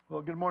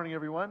Well, good morning,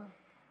 everyone.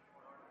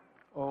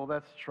 Oh,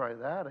 let's try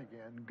that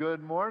again.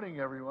 Good morning,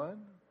 everyone.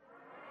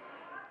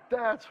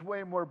 That's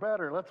way more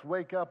better. Let's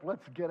wake up.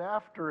 Let's get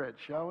after it,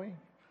 shall we?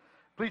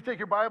 Please take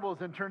your Bibles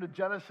and turn to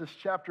Genesis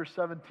chapter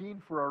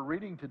 17 for our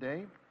reading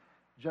today.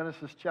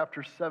 Genesis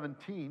chapter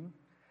 17.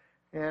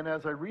 And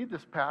as I read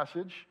this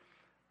passage,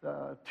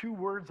 two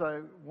words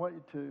I want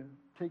you to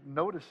take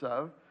notice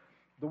of.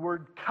 The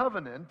word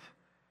covenant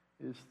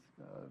is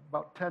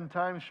about 10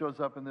 times shows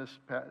up in this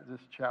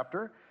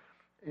chapter.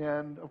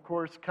 And, of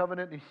course,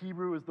 covenant in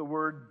Hebrew is the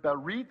word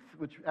berit,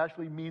 which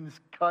actually means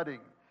cutting,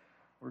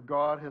 where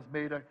God has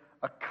made a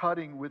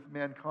cutting with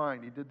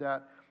mankind. He did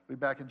that way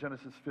back in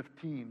Genesis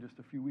 15. Just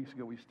a few weeks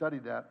ago, we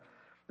studied that.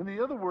 And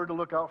the other word to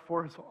look out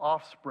for is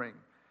offspring.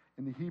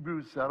 In the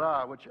Hebrew,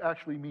 zerah, which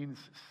actually means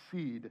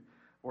seed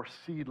or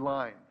seed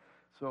line.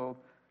 So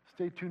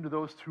stay tuned to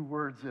those two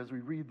words as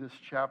we read this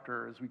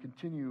chapter, as we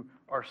continue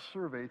our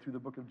survey through the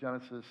book of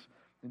Genesis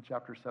in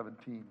chapter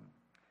 17.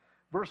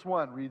 Verse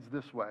 1 reads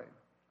this way.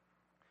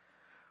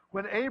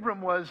 When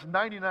Abram was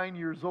 99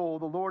 years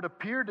old, the Lord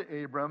appeared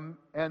to Abram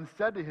and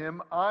said to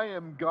him, I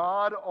am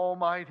God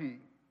Almighty.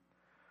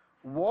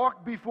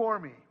 Walk before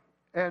me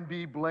and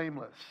be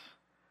blameless,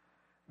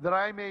 that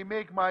I may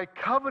make my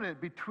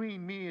covenant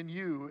between me and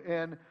you,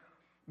 and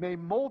may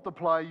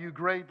multiply you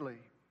greatly.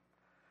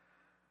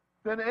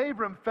 Then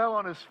Abram fell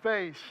on his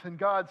face, and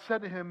God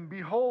said to him,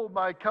 Behold,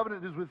 my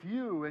covenant is with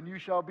you, and you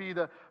shall be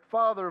the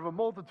father of a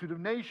multitude of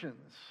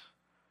nations.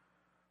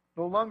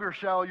 No longer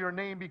shall your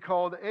name be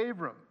called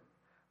Abram,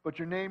 but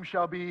your name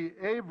shall be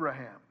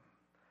Abraham.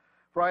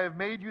 For I have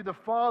made you the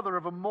father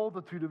of a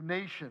multitude of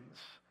nations.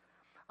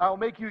 I will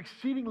make you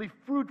exceedingly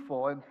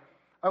fruitful, and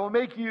I will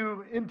make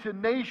you into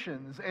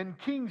nations, and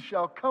kings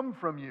shall come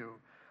from you.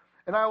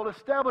 And I will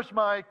establish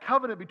my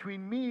covenant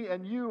between me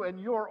and you and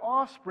your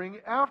offspring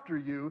after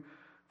you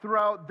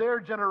throughout their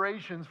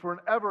generations for an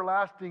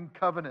everlasting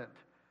covenant,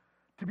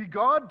 to be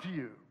God to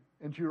you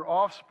and to your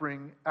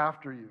offspring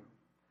after you.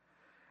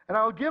 And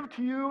I will give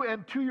to you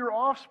and to your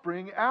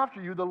offspring after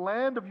you the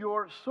land of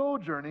your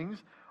sojournings,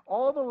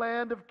 all the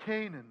land of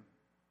Canaan,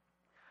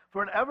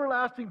 for an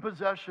everlasting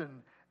possession,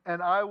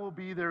 and I will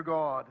be their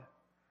God.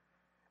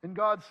 And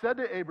God said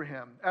to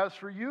Abraham, As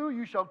for you,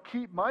 you shall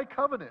keep my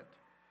covenant,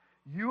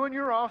 you and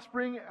your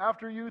offspring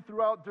after you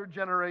throughout their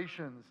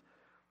generations.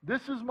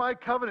 This is my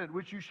covenant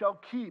which you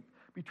shall keep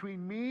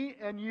between me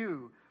and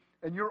you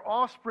and your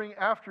offspring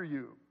after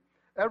you.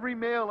 Every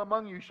male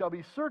among you shall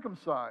be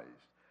circumcised.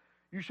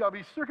 You shall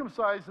be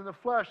circumcised in the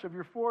flesh of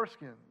your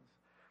foreskins.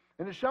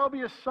 And it shall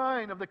be a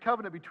sign of the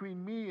covenant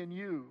between me and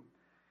you.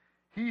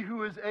 He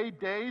who is 8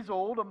 days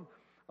old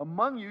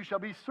among you shall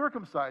be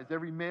circumcised,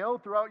 every male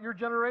throughout your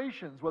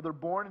generations, whether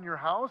born in your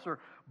house or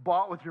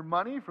bought with your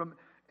money from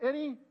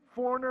any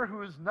foreigner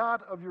who is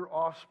not of your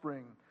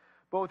offspring.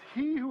 Both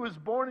he who is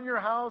born in your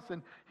house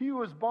and he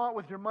who is bought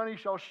with your money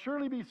shall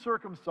surely be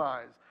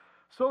circumcised.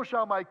 So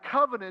shall my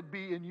covenant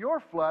be in your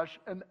flesh,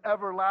 an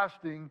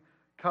everlasting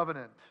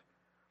covenant.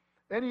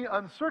 Any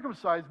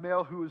uncircumcised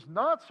male who is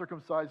not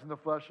circumcised in the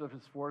flesh of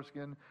his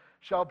foreskin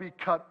shall be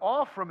cut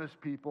off from his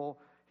people.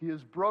 He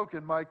has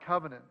broken my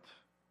covenant.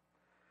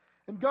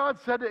 And God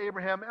said to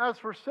Abraham, As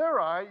for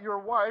Sarai, your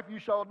wife, you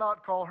shall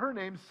not call her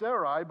name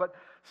Sarai, but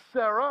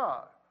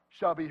Sarah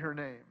shall be her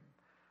name.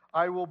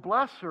 I will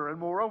bless her, and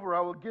moreover, I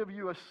will give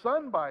you a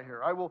son by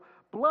her. I will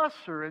bless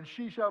her, and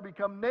she shall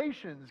become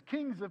nations.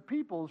 Kings of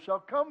peoples shall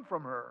come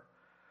from her.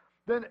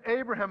 Then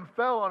Abraham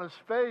fell on his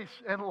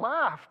face and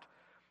laughed,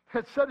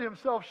 and said to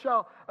himself,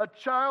 Shall a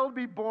child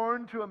be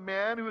born to a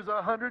man who is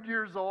 100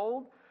 years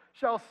old?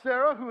 Shall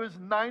Sarah, who is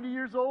 90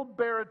 years old,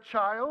 bear a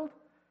child?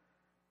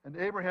 And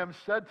Abraham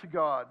said to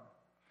God,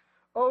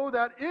 Oh,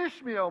 that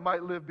Ishmael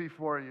might live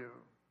before you.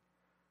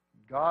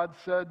 God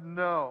said,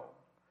 No.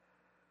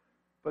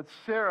 But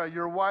Sarah,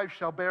 your wife,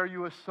 shall bear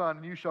you a son,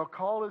 and you shall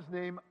call his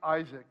name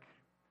Isaac.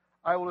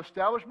 I will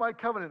establish my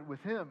covenant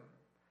with him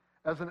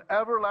as an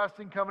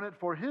everlasting covenant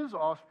for his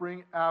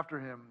offspring after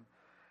him.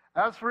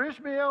 As for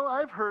Ishmael,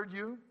 I've heard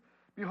you.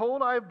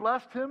 Behold, I have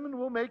blessed him and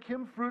will make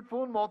him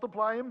fruitful and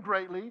multiply him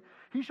greatly.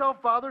 He shall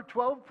father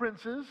 12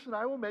 princes, and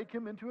I will make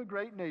him into a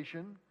great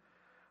nation.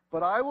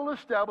 But I will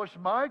establish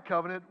my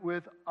covenant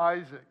with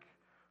Isaac,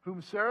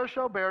 whom Sarah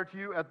shall bear to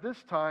you at this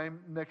time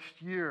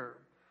next year.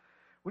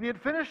 When he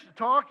had finished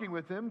talking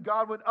with him,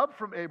 God went up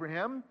from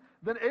Abraham.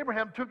 Then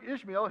Abraham took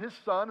Ishmael, his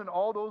son, and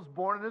all those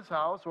born in his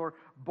house, or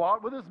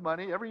bought with his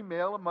money, every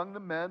male among the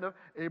men of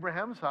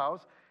Abraham's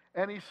house,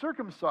 and he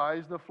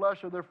circumcised the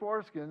flesh of their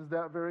foreskins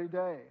that very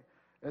day,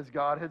 as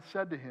God had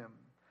said to him.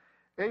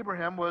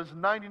 Abraham was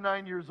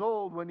 99 years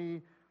old when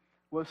he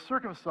was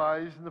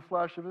circumcised in the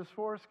flesh of his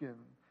foreskin.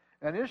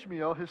 And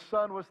Ishmael, his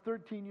son, was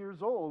 13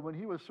 years old when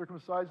he was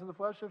circumcised in the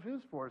flesh of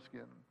his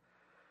foreskin.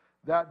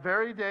 That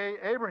very day,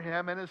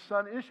 Abraham and his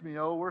son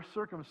Ishmael were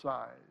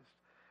circumcised.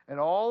 And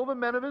all the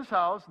men of his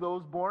house,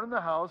 those born in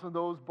the house and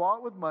those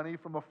bought with money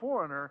from a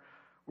foreigner,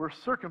 were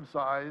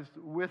circumcised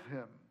with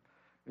him.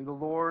 May the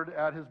Lord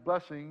add his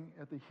blessing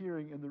at the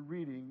hearing and the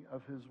reading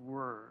of his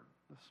word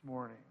this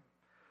morning.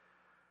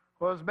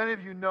 Well, as many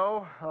of you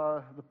know,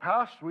 the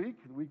past week,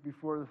 the week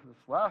before this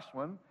last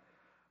one,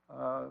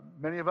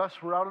 many of us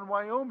were out in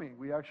Wyoming.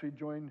 We actually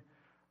joined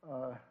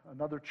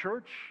another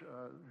church,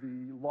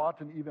 the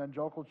Lawton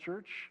Evangelical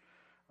Church,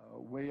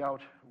 way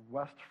out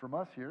west from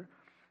us here.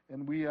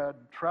 And we had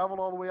traveled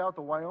all the way out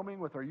to Wyoming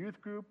with our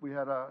youth group. We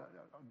had an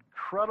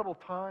incredible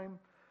time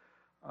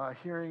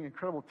hearing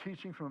incredible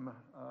teaching from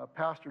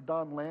Pastor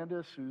Don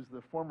Landis, who's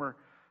the former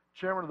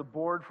chairman of the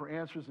board for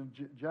Answers in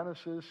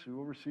Genesis, who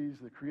oversees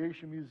the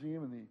Creation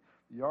Museum and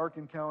the Ark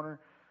Encounter.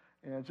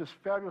 And just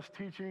fabulous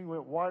teaching. We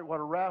went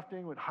whitewater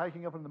rafting, went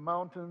hiking up in the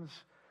mountains.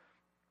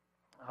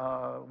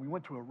 We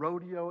went to a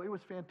rodeo. It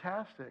was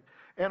fantastic.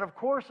 And of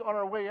course, on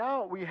our way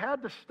out, we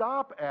had to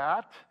stop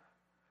at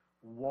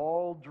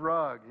Wall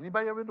Drug.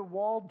 Anybody ever been to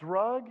Wall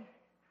Drug?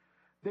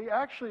 I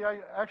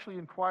actually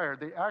inquired.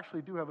 They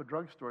actually do have a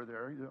drugstore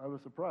there. I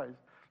was surprised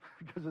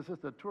because it's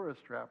just a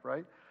tourist trap,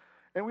 right?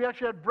 And we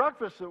actually had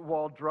breakfast at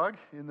Wall Drug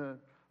in the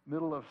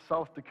middle of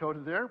South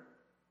Dakota there.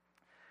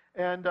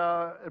 And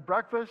at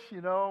breakfast,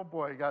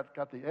 boy,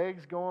 got the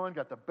eggs going,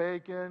 got the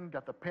bacon,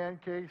 got the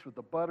pancakes with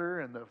the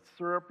butter and the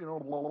syrup,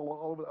 all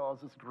over. Oh,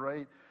 this is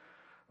great.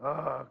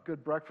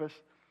 Good breakfast.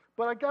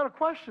 But I got a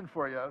question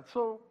for you.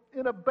 So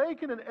in a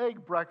bacon and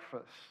egg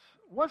breakfast,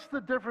 what's the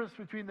difference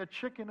between the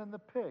chicken and the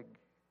pig?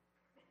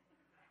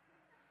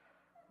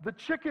 The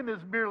chicken is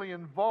merely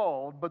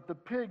involved, but the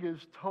pig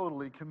is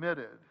totally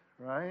committed,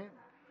 right?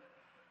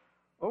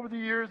 Over the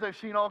years, I've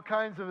seen all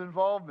kinds of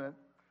involvement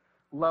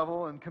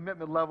level and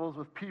commitment levels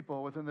with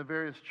people within the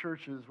various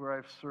churches where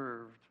I've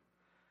served.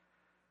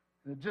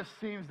 And it just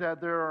seems that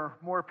there are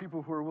more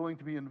people who are willing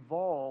to be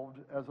involved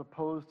as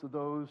opposed to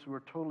those who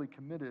are totally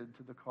committed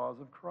to the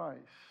cause of Christ.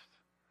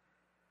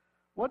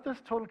 What does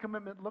total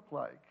commitment look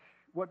like?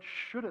 What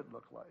should it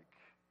look like?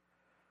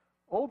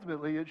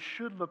 Ultimately, it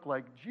should look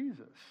like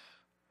Jesus,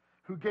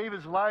 who gave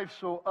his life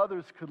so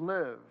others could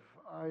live.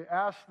 I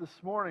asked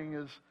this morning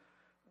as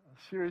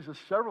a series of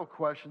several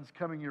questions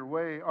coming your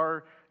way.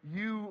 Are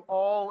you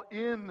all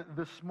in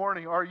this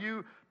morning? Are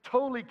you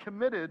totally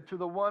committed to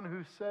the one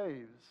who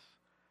saves?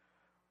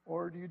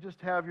 Or do you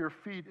just have your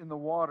feet in the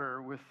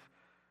water with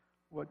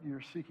what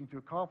you're seeking to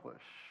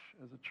accomplish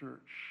as a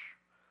church?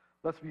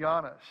 Let's be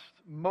honest.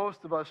 Most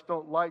of us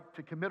don't like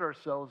to commit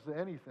ourselves to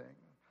anything.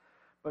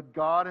 But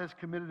God has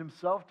committed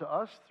himself to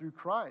us through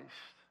Christ.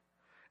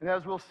 And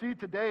as we'll see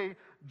today,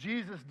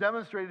 Jesus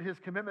demonstrated his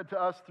commitment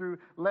to us through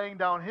laying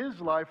down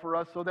his life for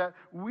us so that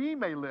we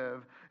may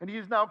live. And he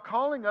is now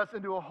calling us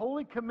into a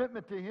holy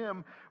commitment to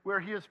him where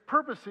he is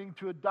purposing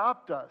to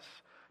adopt us,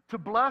 to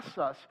bless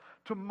us,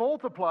 to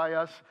multiply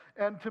us,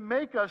 and to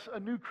make us a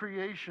new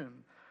creation.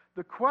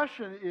 The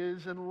question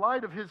is, in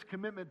light of his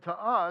commitment to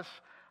us,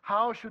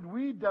 how should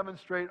we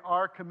demonstrate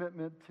our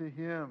commitment to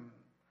him?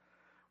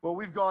 Well,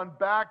 we've gone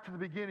back to the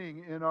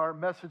beginning in our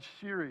message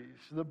series,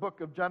 the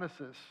book of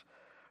Genesis.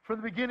 From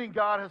the beginning,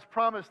 God has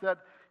promised that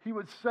he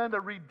would send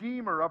a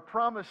redeemer, a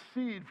promised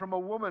seed from a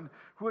woman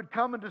who would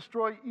come and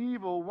destroy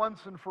evil once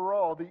and for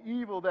all, the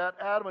evil that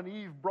Adam and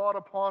Eve brought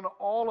upon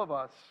all of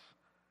us.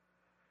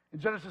 In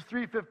Genesis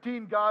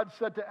 3:15, God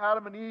said to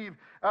Adam and Eve,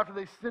 after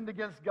they sinned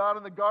against God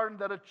in the garden,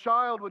 that a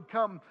child would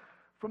come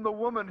from the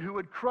woman who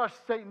would crush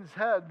Satan's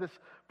head. This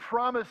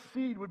promised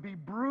seed would be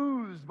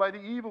bruised by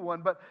the evil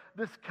one, but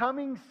this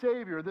coming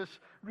Savior, this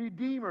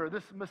Redeemer,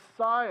 this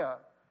Messiah,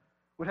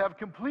 would have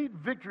complete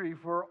victory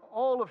for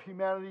all of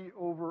humanity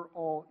over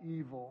all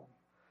evil.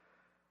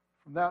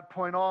 From that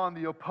point on,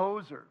 the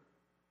opposer,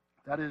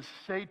 that is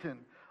Satan,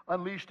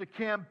 unleashed a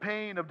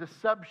campaign of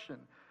deception,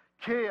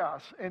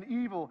 chaos, and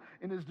evil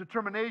in his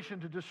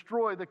determination to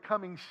destroy the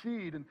coming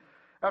seed. And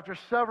after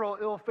several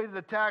ill-fated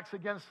attacks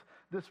against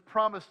this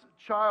promised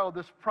child,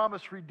 this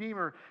promised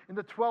Redeemer, in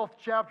the 12th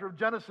chapter of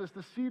Genesis,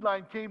 the seed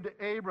line came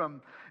to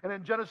Abram. And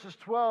in Genesis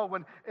 12,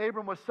 when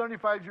Abram was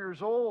 75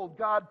 years old,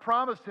 God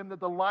promised him that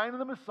the line of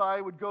the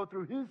Messiah would go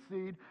through his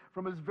seed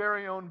from his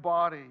very own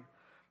body.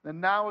 And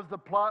now as the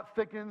plot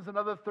thickens,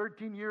 another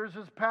 13 years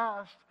has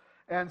passed,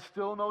 and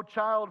still no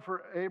child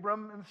for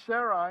Abram and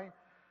Sarai.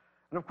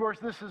 And of course,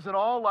 this is in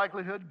all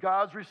likelihood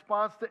God's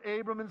response to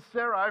Abram and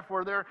Sarai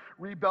for their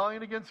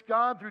rebellion against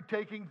God through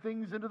taking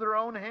things into their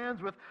own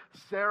hands, with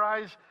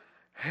Sarai's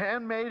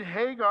handmaid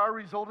Hagar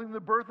resulting in the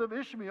birth of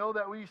Ishmael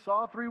that we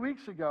saw 3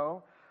 weeks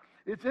ago.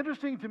 It's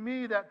interesting to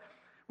me that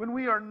when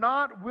we are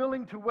not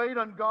willing to wait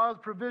on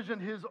God's provision,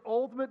 his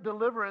ultimate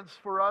deliverance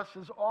for us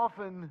is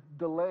often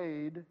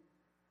delayed.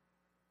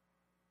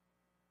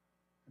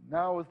 And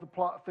now as the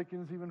plot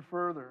thickens even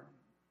further,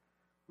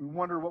 we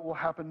wonder what will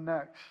happen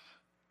next.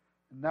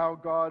 And now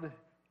God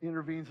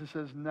intervenes and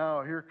says,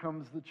 now, here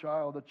comes the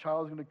child. The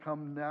child is going to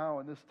come now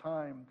in this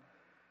time.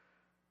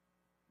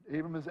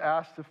 Abram is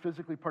asked to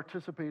physically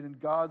participate in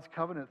God's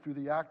covenant through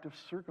the act of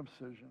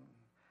circumcision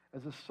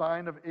as a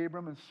sign of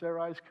Abram and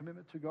Sarai's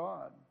commitment to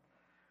God.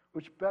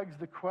 Which begs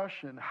the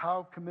question,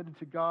 how committed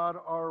to God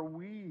are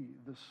we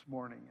this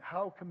morning?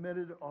 How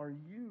committed are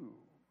you?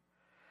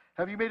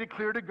 Have you made it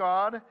clear to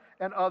God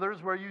and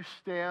others where you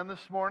stand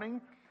this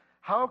morning?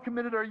 How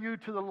committed are you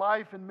to the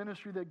life and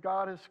ministry that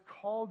God has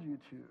called you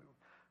to?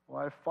 Well,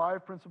 I have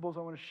 5 principles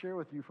I want to share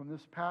with you from this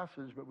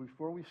passage, but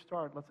before we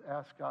start, let's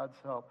ask God's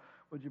help.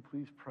 Would you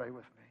please pray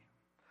with me?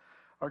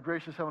 Our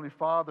gracious Heavenly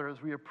Father, as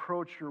we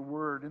approach your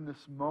word in this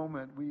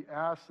moment, we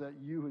ask that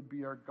you would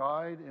be our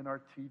guide and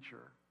our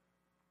teacher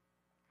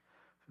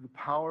through the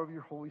power of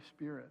your Holy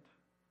Spirit.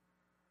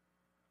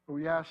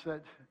 We ask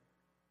that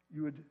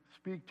you would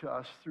speak to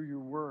us through your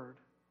word,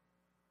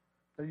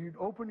 that you'd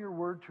open your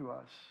word to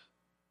us,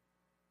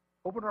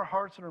 open our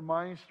hearts and our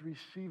minds to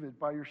receive it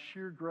by your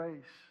sheer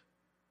grace.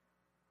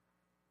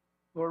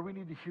 Lord, we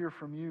need to hear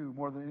from you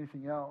more than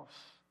anything else.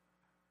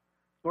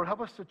 Lord,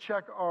 help us to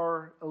check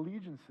our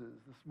allegiances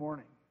this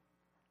morning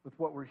with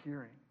what we're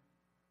hearing,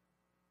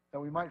 that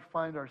we might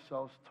find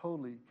ourselves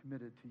totally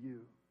committed to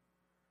you.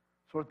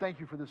 So Lord, thank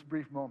you for this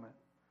brief moment.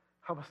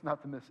 Help us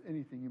not to miss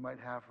anything you might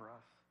have for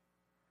us.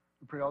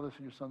 We pray all this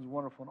in your Son's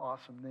wonderful and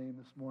awesome name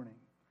this morning.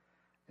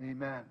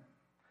 Amen.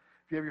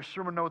 If you have your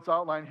sermon notes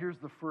outlined, here's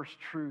the first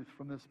truth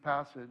from this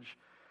passage.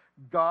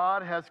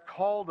 God has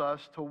called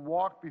us to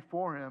walk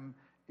before him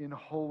in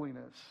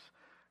holiness.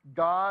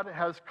 God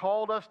has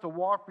called us to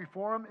walk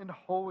before him in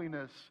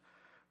holiness.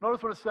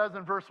 Notice what it says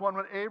in verse 1,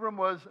 when Abram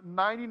was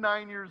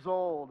 99 years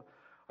old.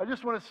 I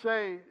just want to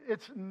say,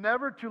 it's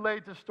never too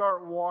late to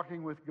start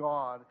walking with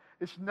God.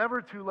 It's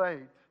never too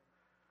late.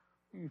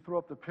 You can throw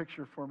up the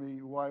picture for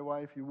me,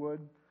 YY, if you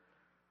would.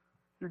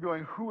 You're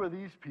going, who are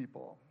these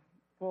people?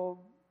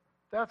 Well,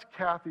 that's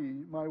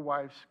Kathy, my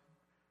wife's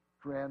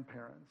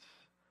grandparents.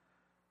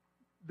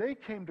 They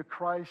came to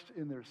Christ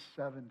in their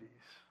 70s.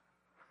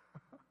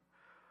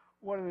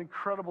 What an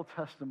incredible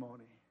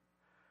testimony.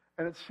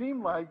 And it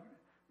seemed like,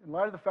 in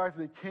light of the fact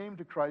that they came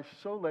to Christ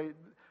so late,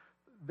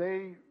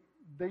 they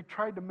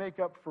tried to make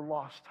up for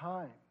lost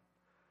time.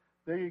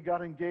 They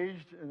got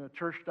engaged in a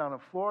church down in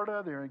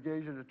Florida. They were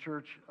engaged in a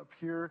church up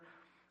here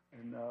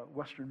in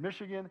western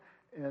Michigan.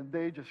 And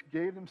they just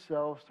gave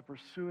themselves to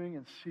pursuing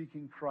and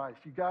seeking Christ.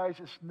 You guys,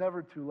 it's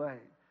never too late.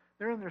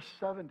 They're in their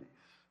 70s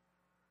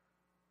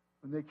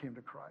when they came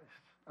to Christ.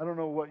 I don't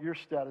know what your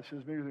status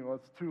is. Maybe you think, well,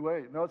 it's too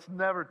late. No, it's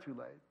never too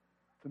late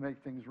to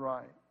make things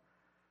right.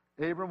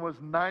 Abram was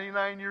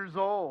 99 years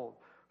old.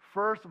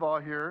 First of all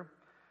here,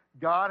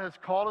 God has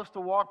called us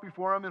to walk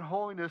before him in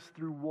holiness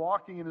through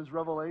walking in his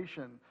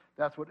revelation.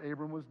 That's what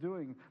Abram was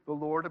doing. The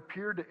Lord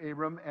appeared to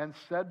Abram and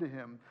said to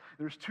him.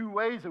 There's 2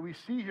 ways that we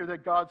see here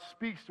that God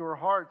speaks to our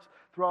hearts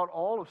throughout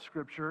all of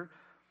Scripture.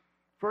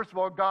 First of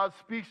all, God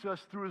speaks to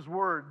us through his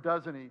word,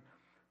 doesn't he?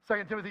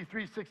 2 Timothy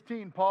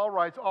 3:16, Paul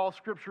writes, all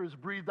Scripture is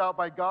breathed out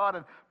by God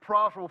and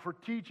profitable for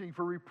teaching,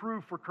 for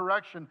reproof, for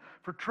correction,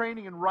 for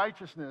training in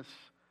righteousness.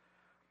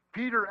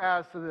 Peter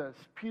adds to this.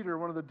 Peter,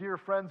 one of the dear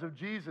friends of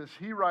Jesus,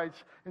 he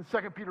writes in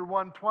 2 Peter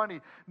 1:20,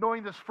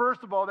 knowing this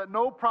first of all, that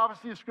no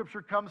prophecy of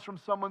Scripture comes from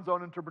someone's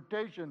own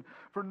interpretation.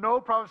 For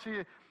no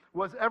prophecy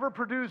was ever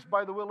produced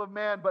by the will of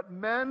man, but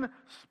men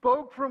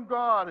spoke from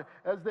God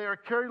as they are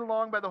carried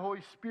along by the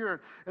Holy Spirit.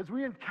 As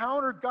we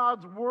encounter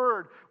God's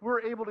Word,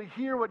 we're able to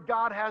hear what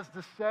God has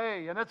to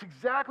say. And that's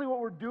exactly what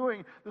we're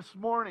doing this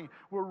morning.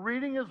 We're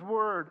reading his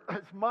Word.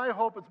 It's my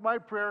hope, it's my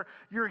prayer,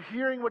 you're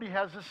hearing what he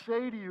has to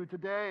say to you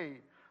today.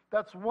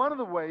 That's one of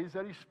the ways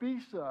that he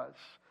speaks to us.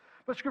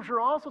 But Scripture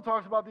also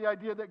talks about the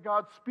idea that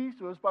God speaks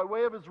to us by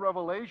way of his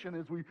revelation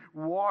as we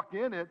walk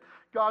in it.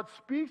 God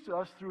speaks to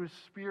us through his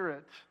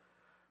Spirit.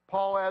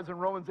 Paul adds in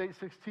Romans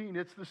 8:16,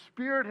 it's the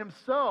Spirit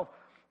himself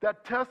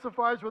that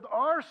testifies with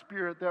our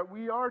spirit that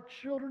we are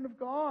children of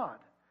God.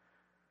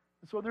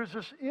 And so there's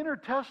this inner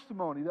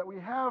testimony that we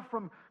have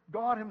from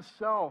God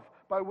himself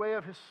by way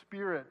of his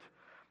Spirit.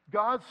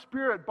 God's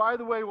Spirit, by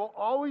the way, will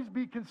always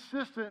be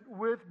consistent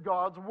with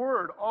God's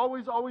Word.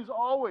 Always, always,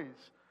 always.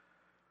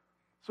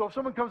 So if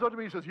someone comes up to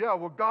me and says, yeah,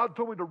 well, God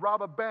told me to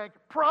rob a bank,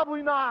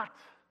 probably not.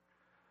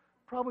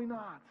 Probably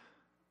not.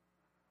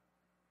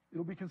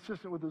 It'll be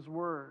consistent with his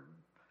Word.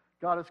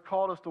 God has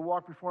called us to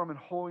walk before him in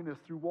holiness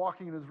through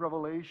walking in his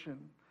revelation.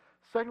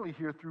 Secondly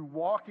here, through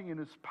walking in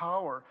his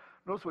power.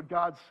 Notice what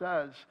God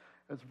says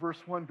as verse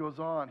 1 goes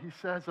on. He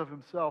says of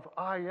himself,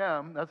 I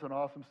am. That's an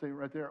awesome statement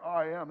right there.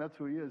 I am. That's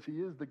who he is. He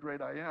is the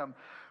great I am.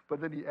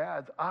 But then he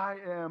adds, I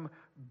am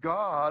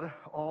God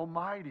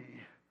Almighty.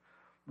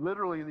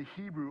 Literally in the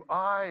Hebrew,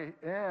 I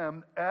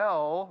am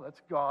El,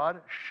 that's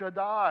God,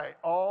 Shaddai,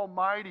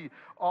 Almighty,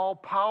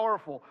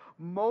 all-powerful,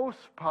 most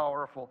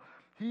powerful.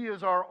 He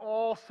is our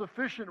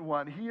all-sufficient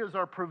one. He is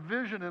our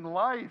provision in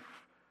life.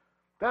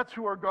 That's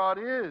who our God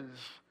is.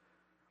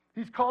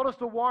 He's called us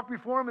to walk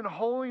before him in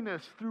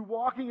holiness through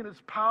walking in his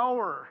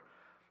power.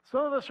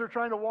 Some of us are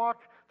trying to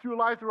walk through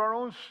life through our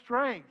own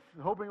strength,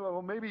 hoping,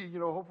 well, maybe,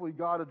 hopefully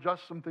God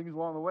adjusts some things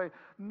along the way.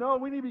 No,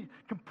 we need to be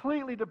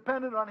completely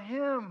dependent on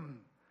him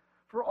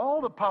for all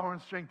the power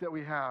and strength that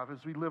we have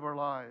as we live our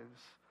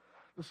lives.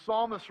 The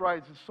psalmist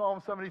writes in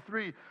Psalm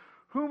 73,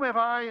 whom have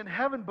I in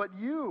heaven but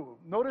you?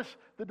 Notice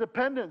the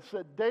dependence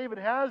that David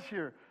has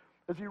here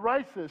as he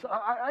writes this.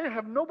 I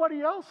have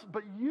nobody else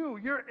but you.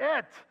 You're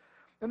it.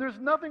 And there's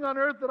nothing on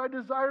earth that I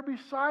desire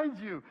besides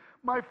you.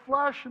 My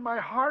flesh and my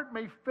heart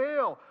may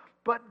fail,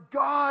 but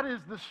God is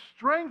the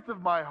strength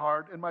of my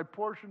heart and my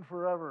portion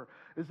forever.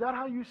 Is that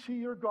how you see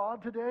your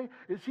God today?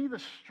 Is he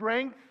the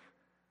strength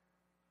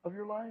of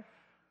your life?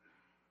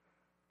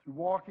 Through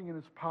walking in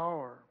his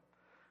power.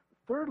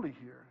 Thirdly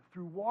here,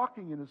 through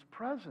walking in his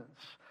presence.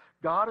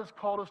 God has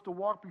called us to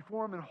walk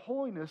before him in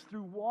holiness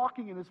through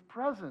walking in his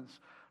presence.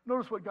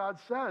 Notice what God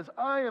says.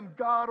 I am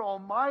God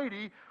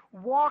Almighty.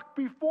 Walk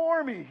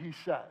before me, he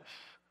says.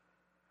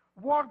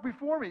 Walk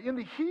before me. In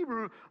the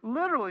Hebrew,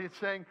 literally it's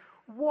saying,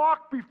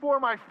 walk before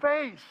my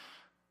face.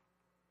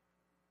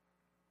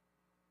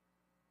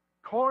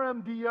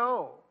 Coram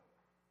Deo,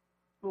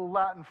 little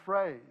Latin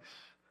phrase.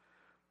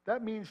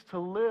 That means to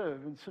live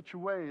in such a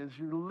way as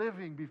you're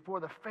living before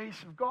the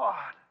face of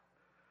God.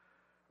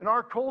 In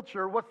our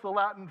culture, what's the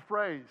Latin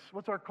phrase?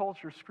 What's our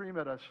culture scream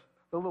at us?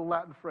 The little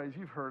Latin phrase,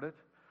 you've heard it.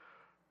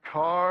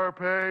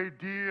 Carpe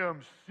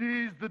diem,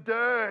 seize the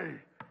day.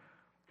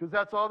 Because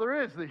that's all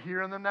there is, the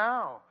here and the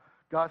now.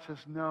 God says,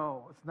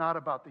 no, it's not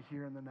about the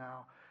here and the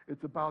now.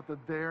 It's about the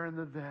there and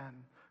the then.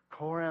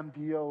 Coram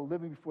Deo,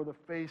 living before the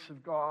face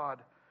of God.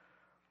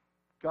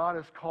 God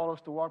has called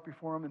us to walk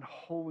before him in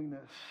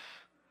holiness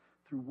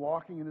through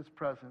walking in his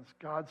presence.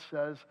 God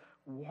says,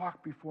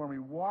 walk before me,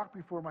 walk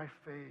before my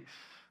face.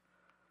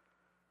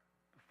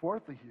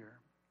 Fourthly here,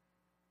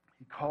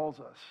 he calls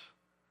us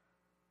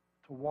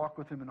to walk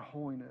with him in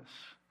holiness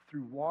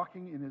through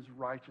walking in his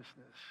righteousness.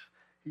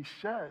 He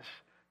says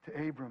to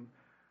Abram,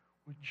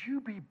 would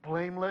you be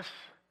blameless?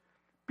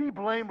 Be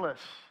blameless.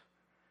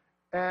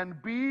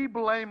 And be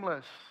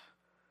blameless.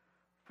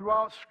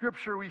 Throughout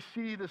Scripture, we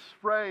see this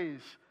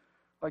phrase,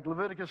 like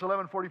Leviticus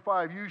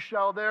 11:45, you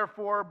shall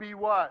therefore be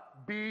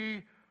what?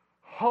 Be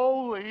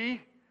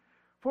holy,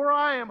 for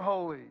I am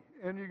holy.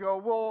 And you go,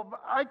 well,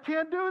 I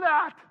can't do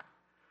that.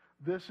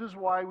 This is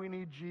why we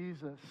need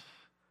Jesus.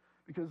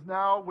 Because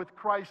now with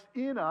Christ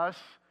in us,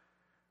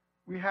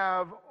 we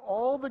have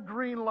all the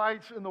green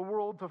lights in the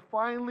world to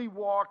finally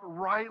walk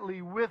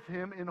rightly with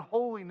him in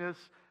holiness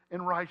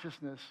and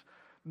righteousness.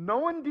 No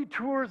one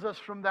detours us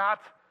from that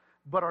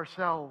but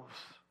ourselves.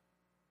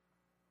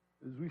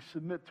 As we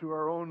submit to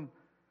our own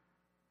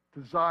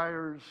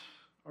desires,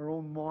 our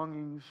own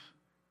longings,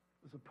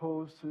 as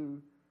opposed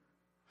to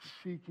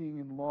seeking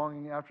and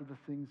longing after the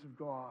things of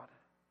God.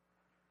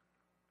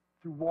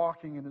 Through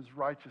walking in his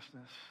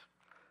righteousness.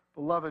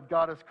 Beloved,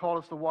 God has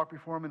called us to walk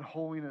before him in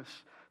holiness,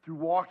 through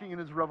walking in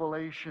his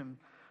revelation,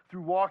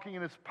 through walking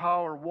in his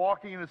power,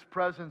 walking in his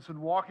presence,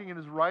 and walking in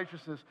his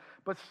righteousness.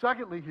 But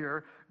secondly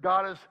here,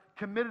 God has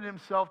committed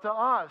himself to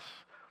us.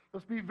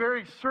 Let's be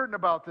very certain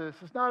about this.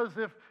 It's not as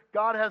if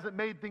God hasn't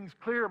made things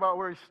clear about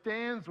where he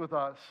stands with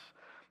us.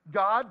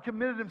 God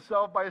committed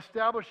himself by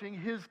establishing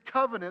his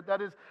covenant,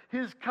 that is,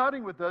 his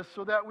cutting with us,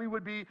 so that we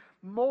would be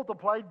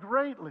multiplied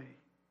greatly.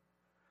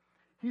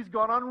 He's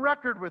gone on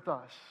record with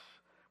us.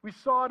 We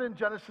saw it in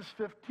Genesis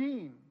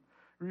 15.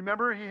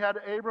 Remember, he had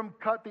Abram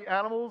cut the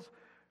animals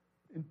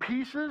in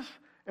pieces,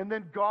 and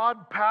then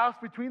God passed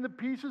between the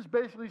pieces,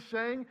 basically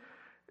saying,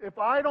 if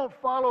I don't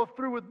follow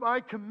through with my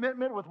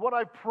commitment, with what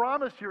I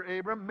promised here,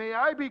 Abram, may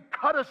I be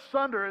cut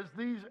asunder as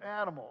these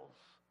animals.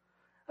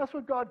 That's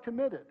what God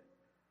committed.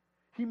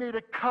 He made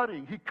a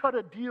cutting. He cut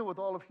a deal with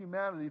all of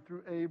humanity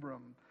through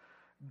Abram.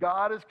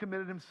 God has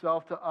committed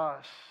himself to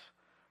us.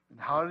 And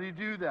how did he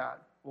do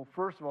that? Well,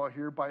 first of all,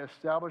 here, by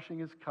establishing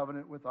his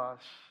covenant with us.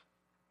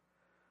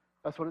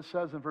 That's what it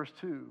says in verse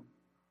 2.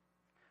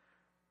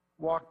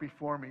 Walk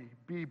before me,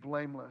 be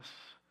blameless,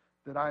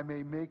 that I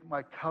may make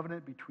my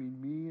covenant between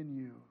me and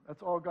you.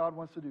 That's all God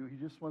wants to do. He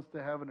just wants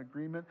to have an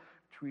agreement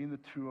between the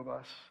two of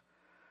us.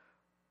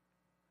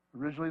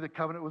 Originally, the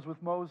covenant was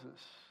with Moses,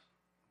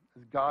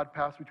 as God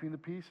passed between the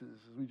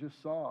pieces, as we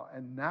just saw.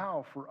 And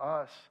now, for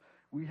us,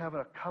 we have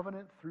a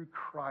covenant through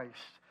Christ,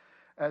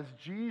 as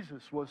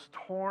Jesus was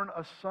torn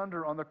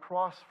asunder on the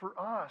cross for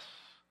us,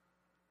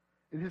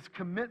 in his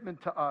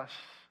commitment to us.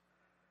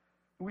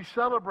 We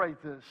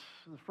celebrate this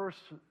the first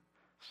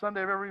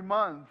Sunday of every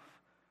month.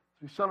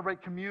 We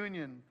celebrate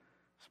communion.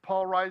 As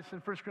Paul writes in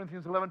 1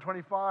 Corinthians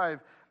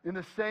 11:25, in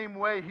the same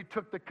way he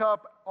took the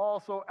cup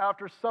also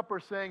after supper,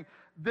 saying,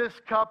 this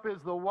cup is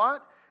the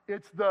what?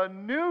 It's the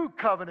new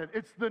covenant.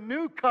 It's the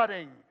new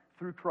cutting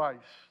through Christ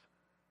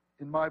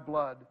in my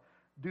blood.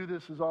 Do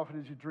this as often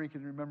as you drink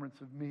in remembrance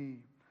of me.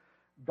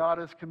 God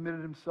has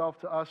committed himself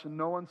to us in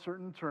no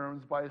uncertain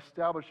terms by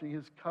establishing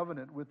his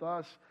covenant with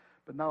us.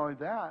 But not only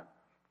that,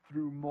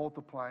 through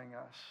multiplying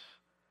us.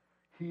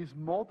 He's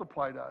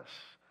multiplied us,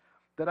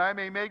 that I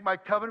may make my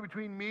covenant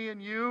between me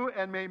and you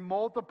and may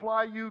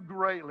multiply you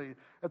greatly.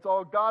 That's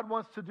all God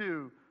wants to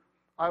do.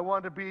 I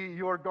want to be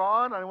your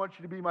God, I want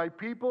you to be my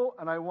people,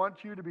 and I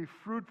want you to be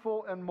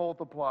fruitful and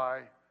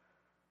multiply,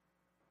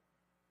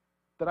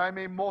 that I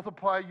may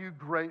multiply you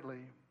greatly.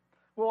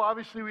 Well,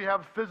 obviously we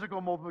have physical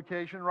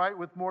multiplication, right,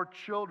 with more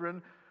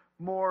children,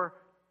 more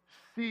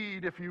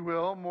seed, if you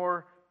will,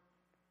 more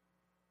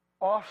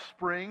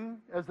offspring,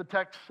 as the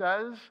text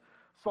says.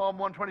 Psalm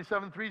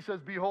 127:3 says,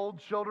 behold,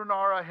 children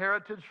are a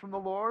heritage from the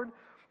Lord.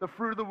 The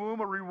fruit of the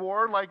womb a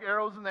reward, like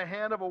arrows in the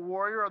hand of a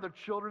warrior are the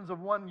children of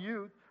one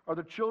youth. are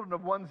the children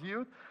of one's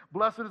youth.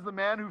 Blessed is the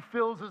man who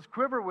fills his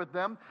quiver with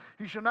them.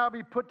 He shall not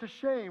be put to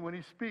shame when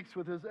he speaks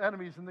with his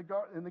enemies in the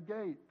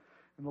gate.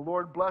 And the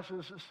Lord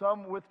blesses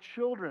some with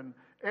children,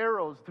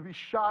 arrows to be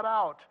shot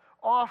out,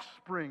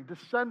 offspring,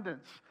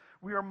 descendants.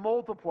 We are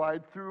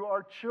multiplied through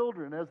our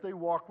children as they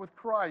walk with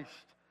Christ.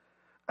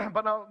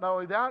 But not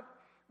only that,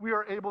 we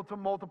are able to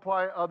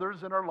multiply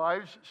others in our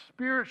lives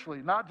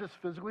spiritually, not just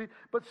physically,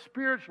 but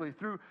spiritually,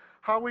 through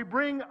how we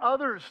bring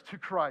others to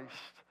Christ.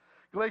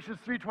 Galatians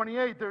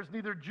 3:28, there's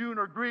neither Jew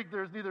nor Greek,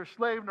 there's neither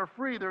slave nor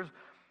free, there's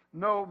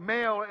no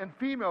male and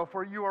female,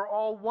 for you are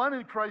all one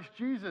in Christ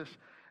Jesus.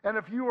 And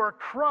if you are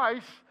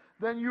Christ,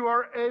 then you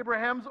are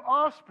Abraham's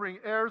offspring,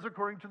 heirs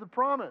according to the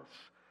promise.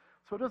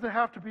 So it doesn't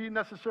have to be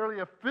necessarily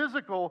a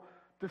physical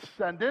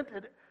descendant.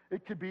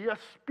 It could be a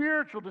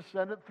spiritual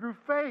descendant through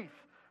faith,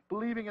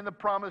 believing in the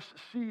promised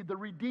seed, the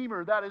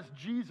Redeemer, that is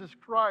Jesus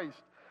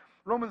Christ.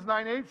 Romans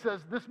 9:8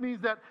 says, this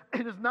means that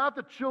it is not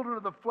the children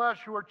of the flesh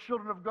who are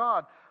children of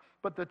God,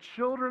 but the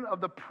children of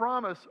the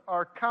promise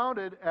are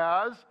counted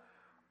as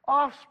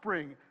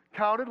offspring,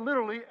 counted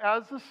literally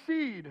as the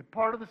seed,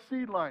 part of the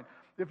seed line.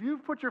 If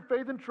you've put your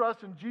faith and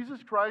trust in Jesus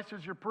Christ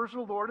as your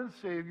personal Lord and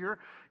Savior,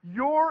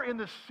 you're in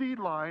the seed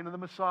line of the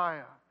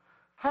Messiah.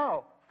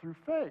 How? Through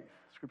faith,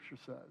 Scripture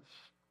says.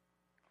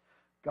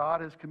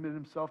 God has committed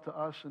himself to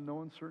us in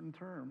no uncertain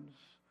terms.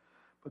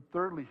 But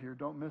thirdly here,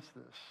 don't miss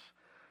this.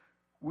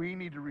 We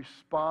need to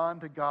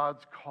respond to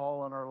God's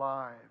call on our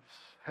lives.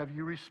 Have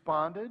you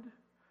responded?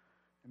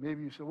 And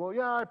maybe you say, well,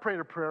 yeah, I prayed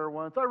a prayer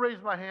once. I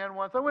raised my hand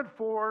once. I went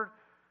forward.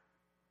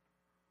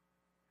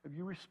 Have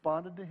you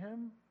responded to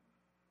him?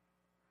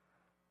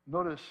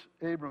 Notice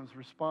Abram's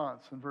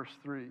response in verse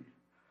 3.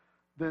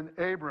 Then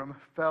Abram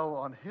fell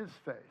on his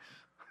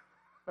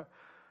face.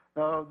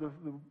 Now,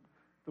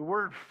 the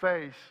word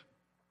face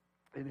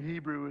in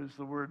Hebrew is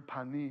the word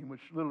panim,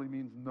 which literally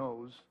means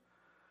nose.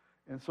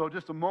 And so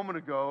just a moment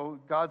ago,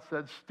 God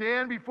said,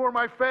 stand before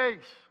my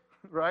face,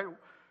 right?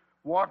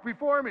 Walk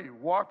before me,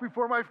 walk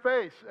before my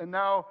face. And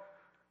now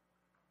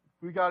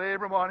we got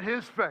Abram on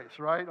his face,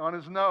 right? On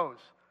his nose.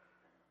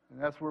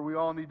 And that's where we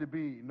all need to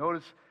be.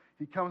 Notice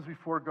he comes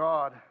before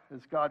God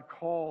as God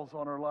calls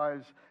on our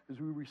lives.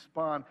 As we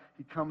respond,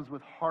 he comes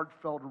with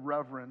heartfelt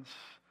reverence.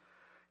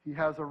 He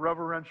has a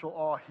reverential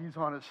awe. He's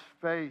on his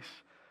face.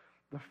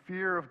 The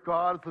fear of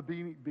God is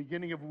the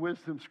beginning of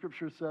wisdom,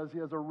 Scripture says. He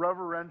has a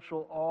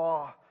reverential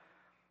awe.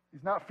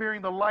 He's not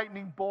fearing the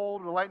lightning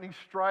bolt or the lightning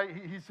strike.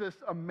 He's just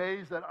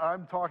amazed that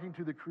I'm talking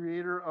to the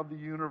creator of the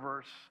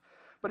universe.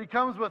 But he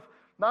comes with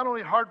not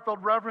only heartfelt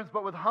reverence,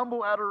 but with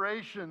humble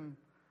adoration.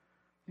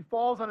 He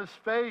falls on his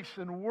face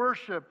in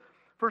worship.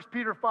 1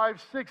 Peter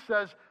 5:6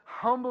 says,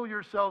 humble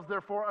yourselves,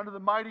 therefore, under the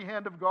mighty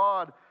hand of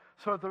God,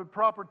 so at the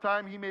proper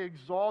time he may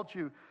exalt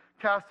you,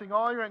 casting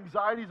all your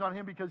anxieties on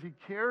him because he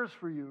cares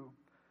for you.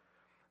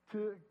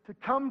 To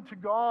come to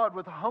God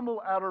with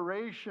humble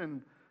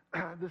adoration,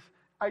 this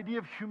idea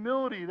of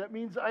humility, that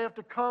means I have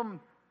to come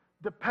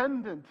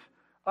dependent.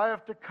 I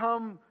have to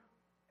come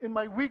in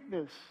my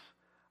weakness.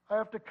 I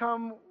have to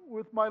come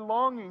with my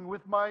longing,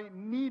 with my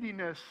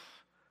neediness.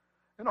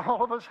 And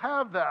all of us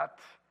have that.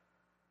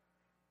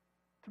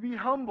 To be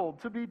humble,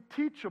 to be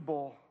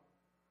teachable.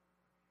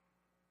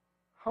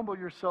 Humble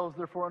yourselves,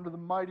 therefore, under the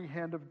mighty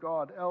hand of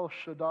God, El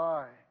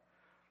Shaddai,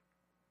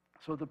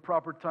 so at the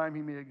proper time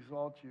he may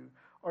exalt you.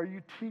 Are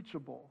you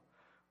teachable?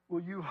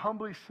 Will you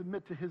humbly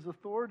submit to his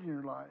authority in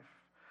your life?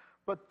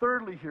 But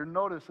thirdly here,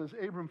 notice as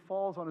Abram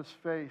falls on his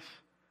face,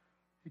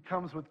 he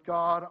comes with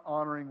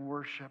God-honoring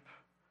worship.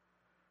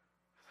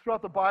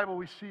 Throughout the Bible,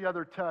 we see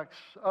other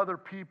texts, other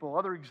people,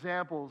 other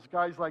examples,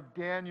 guys like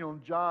Daniel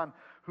and John,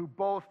 who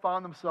both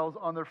found themselves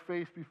on their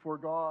face before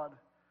God.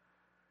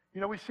 You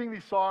know, we sing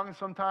these songs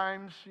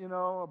sometimes, you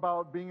know,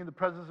 about being in the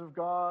presence of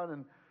God.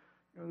 And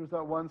you know, there's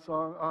that one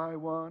song, I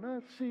want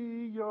to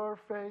see your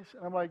face.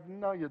 And I'm like,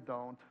 no, you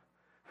don't.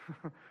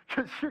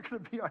 Because you're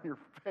going to be on your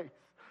face.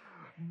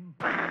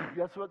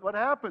 That's what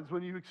happens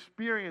when you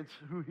experience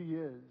who he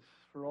is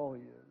for all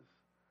he is.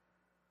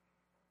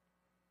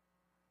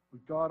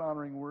 With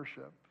God-honoring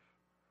worship.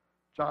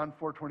 John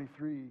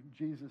 4:23,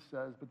 Jesus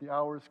says, but the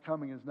hour is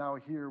coming, is now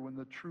here, when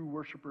the true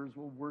worshipers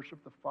will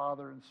worship the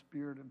Father in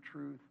spirit and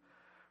truth.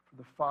 For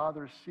the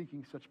Father is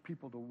seeking such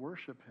people to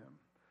worship him.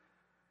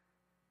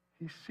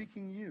 He's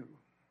seeking you.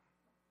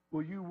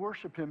 Will you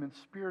worship him in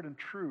spirit and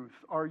truth?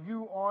 Are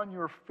you on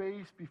your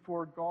face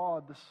before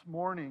God this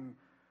morning?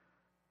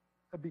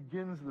 That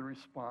begins the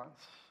response.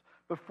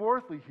 But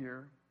fourthly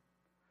here,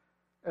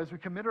 as we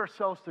commit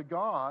ourselves to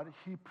God,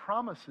 he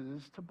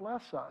promises to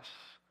bless us.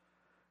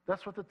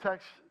 That's what the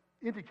text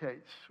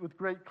indicates with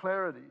great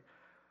clarity.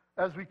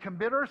 As we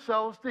commit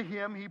ourselves to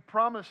him, he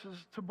promises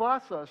to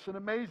bless us in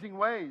amazing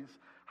ways.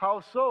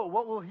 How so?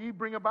 What will he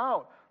bring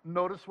about?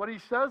 Notice what he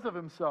says of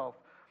himself.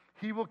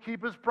 He will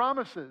keep his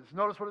promises.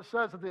 Notice what it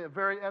says at the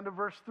very end of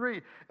verse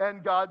 3.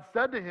 And God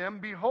said to him,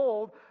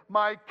 behold,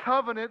 my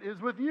covenant is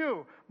with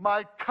you.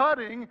 My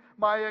cutting,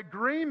 my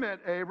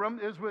agreement, Abram,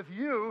 is with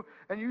you,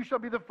 and you shall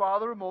be the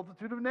father of a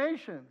multitude of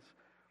nations.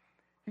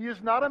 He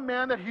is not a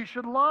man that he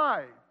should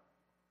lie.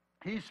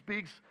 He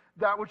speaks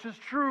that which is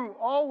true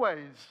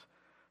always.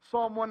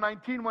 Psalm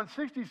 119,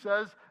 160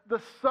 says,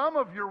 the sum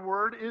of your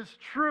word is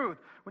truth.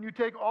 When you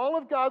take all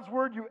of God's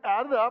word, you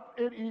add it up,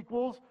 it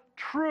equals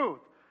truth.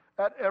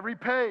 At every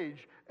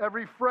page,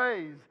 every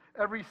phrase,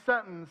 every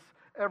sentence,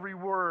 every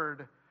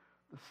word.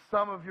 The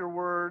sum of your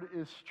word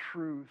is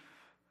truth.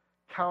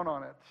 Count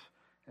on it.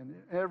 And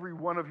every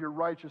one of your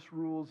righteous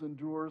rules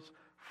endures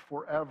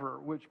forever,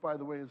 which, by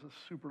the way, is a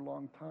super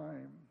long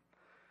time.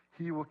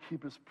 He will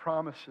keep his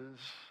promises.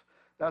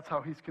 That's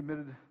how he's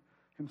committed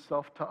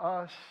himself to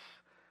us.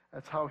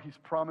 That's how he's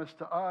promised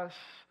to us.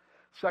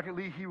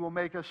 Secondly, he will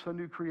make us a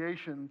new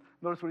creation.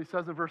 Notice what he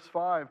says in verse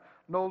 5.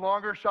 No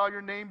longer shall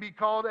your name be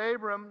called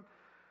Abram,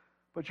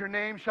 but your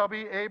name shall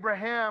be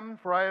Abraham,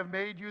 for I have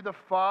made you the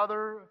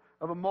father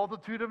of a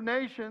multitude of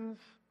nations.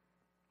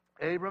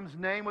 Abram's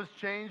name was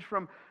changed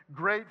from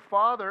great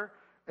father,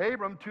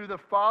 Abram, to the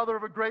father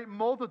of a great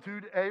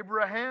multitude,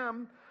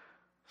 Abraham.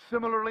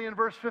 Similarly, in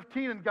verse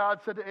 15, and God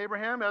said to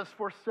Abraham, as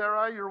for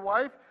Sarai, your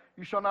wife,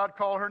 you shall not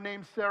call her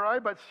name Sarai,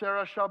 but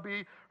Sarah shall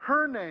be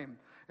her name.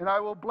 And I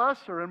will bless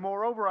her, and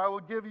moreover, I will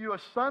give you a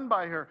son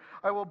by her.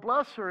 I will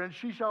bless her, and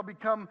she shall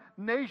become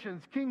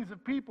nations. Kings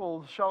of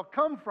peoples shall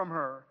come from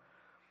her.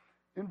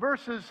 In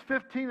verses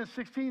 15 and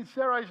 16,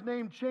 Sarai's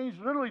name changed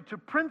literally to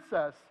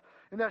princess,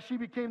 in that she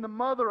became the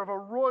mother of a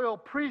royal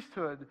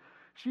priesthood.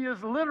 She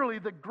is literally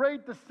the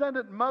great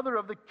descendant mother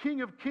of the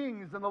King of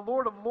Kings and the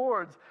Lord of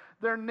Lords.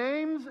 Their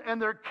names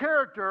and their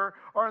character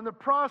are in the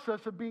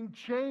process of being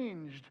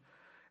changed.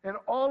 And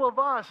all of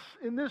us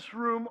in this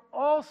room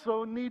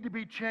also need to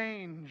be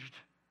changed.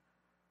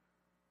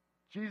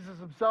 Jesus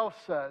himself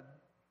said,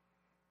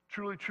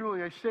 truly,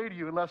 truly, I say to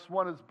you, unless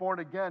one is born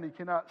again, he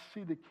cannot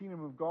see the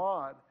kingdom of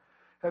God.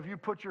 Have you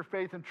put your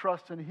faith and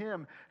trust in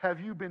him?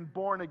 Have you been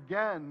born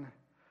again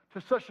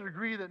to such a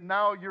degree that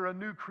now you're a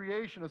new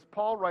creation? As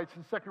Paul writes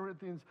in 2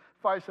 Corinthians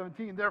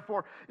 5:17,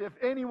 therefore, if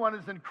anyone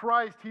is in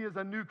Christ, he is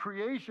a new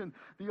creation.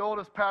 The old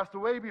has passed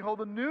away. Behold,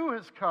 the new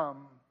has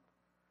come.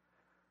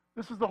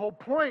 This is the whole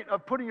point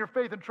of putting your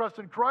faith and trust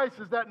in Christ,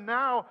 is that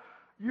now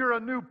you're a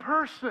new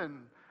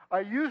person. I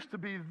used to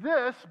be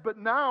this, but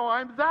now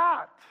I'm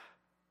that.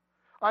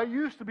 I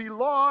used to be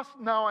lost,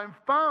 now I'm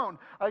found.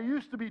 I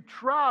used to be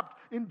trapped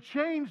in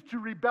chains to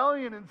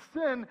rebellion and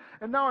sin,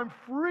 and now I'm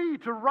free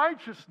to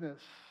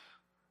righteousness.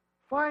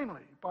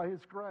 Finally, by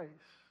his grace.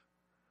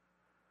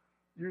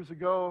 Years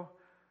ago,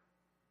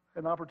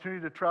 an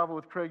opportunity to travel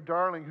with Craig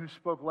Darling, who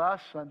spoke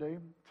last Sunday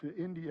to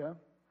India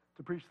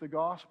to preach the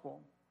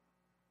gospel.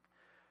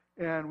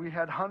 And we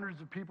had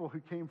hundreds of people who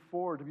came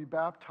forward to be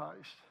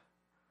baptized.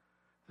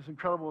 This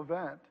incredible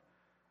event.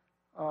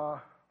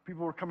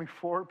 People were coming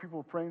forward. People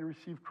were praying to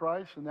receive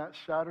Christ. And that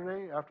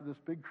Saturday, after this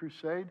big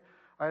crusade,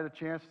 I had a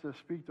chance to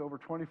speak to over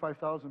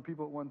 25,000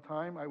 people at one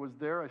time. I was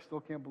there. I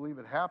still can't believe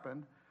it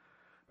happened.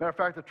 Matter of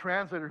fact, the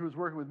translator who was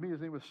working with me,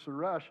 his name was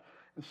Suresh.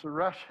 And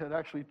Suresh had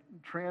actually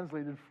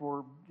translated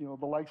for,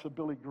 the likes of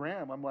Billy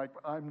Graham. I'm like,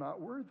 I'm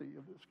not worthy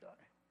of this guy.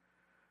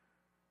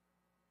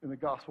 And the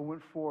gospel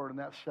went forward, and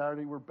that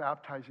Saturday we're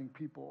baptizing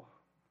people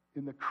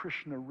in the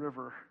Krishna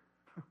River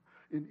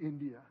in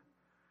India.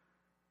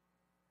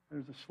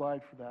 There's a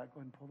slide for that.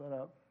 Go ahead and pull that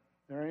up.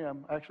 There I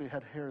am. I actually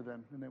had hair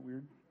then. Isn't that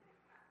weird?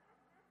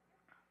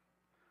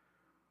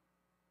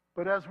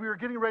 But as we were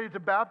getting ready to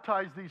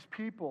baptize these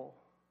people,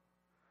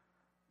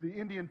 the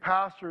Indian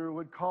pastor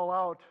would call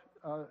out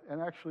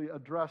and actually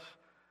address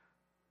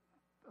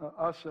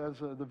us as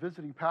the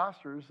visiting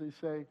pastors. They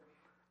say,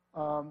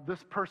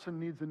 this person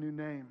needs a new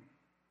name.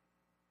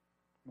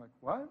 I'm like,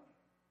 what?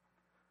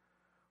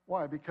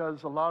 Why?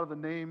 Because a lot of the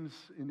names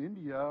in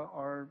India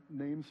are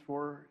names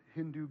for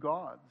Hindu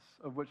gods,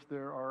 of which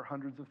there are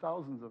hundreds of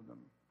thousands of them.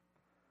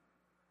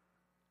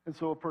 And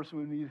so a person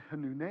would need a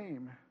new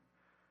name.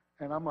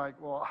 And I'm like,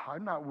 well,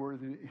 I'm not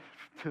worthy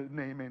to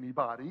name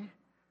anybody.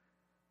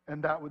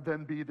 And that would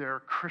then be their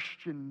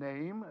Christian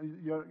name.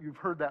 You've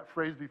heard that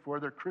phrase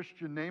before, their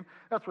Christian name.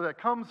 That's where that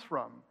comes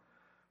from.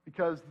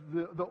 Because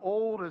the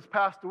old has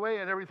passed away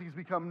and everything's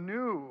become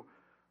new.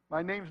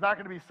 My name's not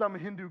going to be some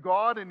Hindu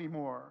god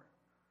anymore.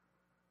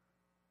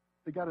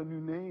 They got a new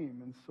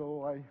name, and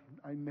so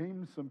I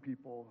named some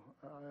people.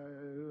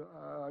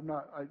 I'm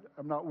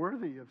not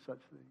worthy of such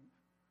things.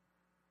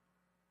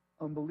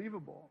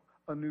 Unbelievable.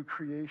 A new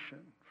creation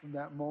from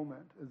that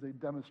moment as they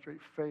demonstrate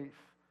faith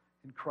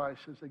in Christ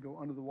as they go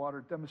under the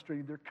water,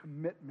 demonstrating their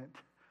commitment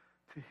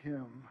to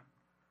him.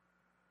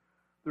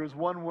 There was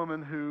one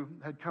woman who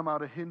had come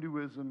out of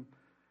Hinduism,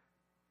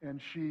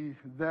 and she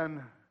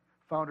then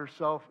found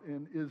herself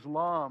in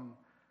Islam,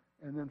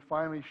 and then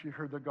finally she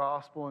heard the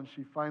gospel, and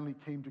she finally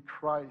came to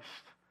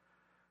Christ.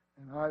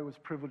 And I was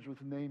privileged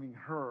with naming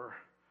her.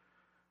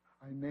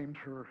 I named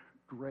her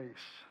Grace,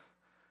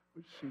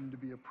 which seemed to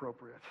be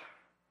appropriate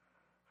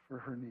for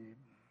her need.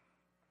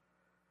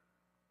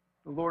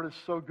 The Lord is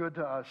so good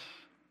to us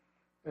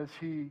as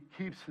he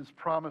keeps his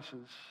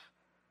promises.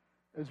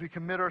 As we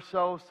commit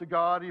ourselves to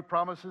God, he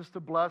promises to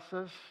bless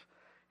us.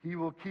 He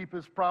will keep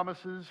his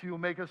promises. He will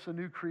make us a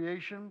new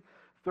creation.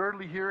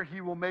 Thirdly, here,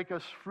 he will make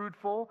us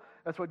fruitful.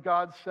 That's what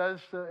God says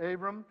to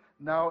Abram.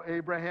 Now,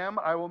 Abraham,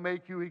 I will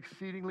make you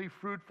exceedingly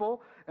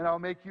fruitful, and I'll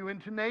make you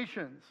into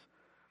nations.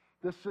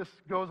 This just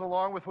goes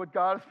along with what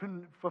God has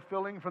been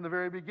fulfilling from the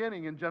very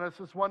beginning in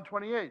Genesis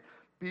 1:28.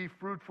 Be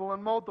fruitful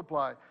and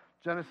multiply.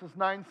 Genesis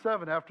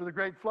 9:7, after the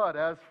great flood.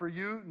 As for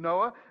you,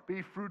 Noah,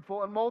 be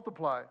fruitful and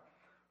multiply.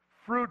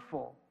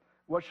 Fruitful.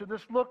 What should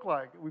this look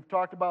like? We've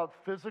talked about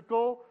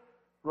physical,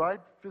 right?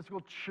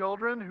 Physical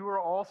children who are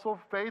also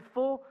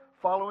faithful,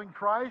 following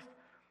Christ.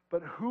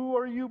 But who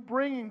are you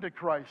bringing to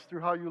Christ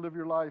through how you live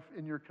your life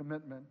in your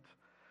commitment?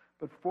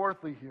 But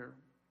fourthly here,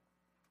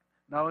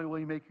 not only will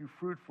he make you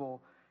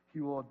fruitful,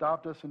 he will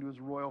adopt us into his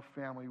royal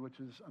family, which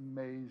is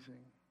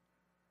amazing.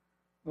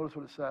 Notice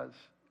what it says.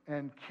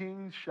 And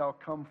kings shall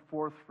come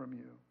forth from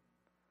you.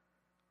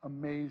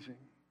 Amazing.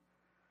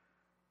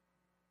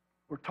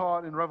 We're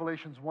taught in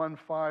Revelations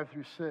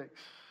 1:5-6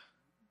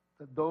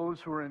 that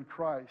those who are in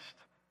Christ,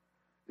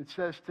 it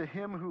says, to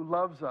him who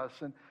loves us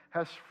and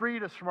has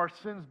freed us from our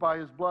sins by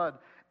his blood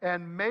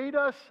and made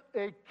us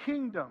a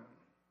kingdom.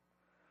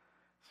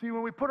 See,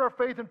 when we put our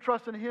faith and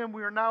trust in him,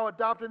 we are now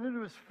adopted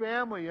into his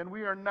family, and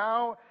we are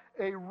now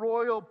a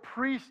royal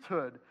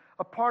priesthood,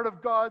 a part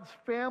of God's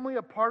family,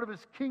 a part of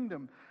his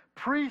kingdom.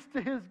 Priest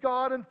to his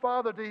God and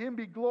Father, to him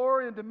be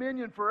glory and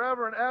dominion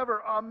forever and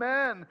ever.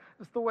 Amen.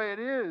 That's the way it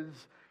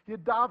is. He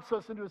adopts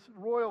us into his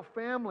royal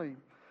family.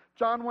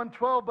 John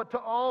 1:12, but to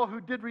all who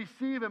did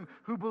receive him,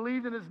 who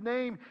believed in his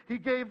name, he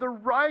gave the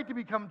right to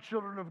become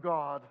children of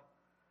God.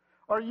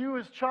 Are you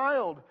his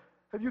child?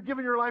 Have you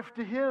given your life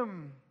to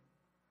him?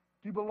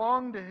 Do you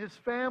belong to his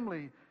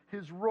family,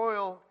 his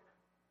royal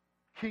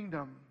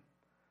kingdom?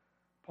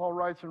 Paul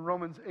writes in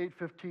Romans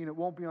 8:15, it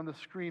won't be on the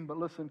screen, but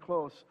listen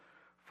close.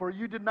 For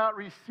you did not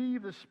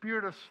receive the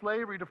spirit of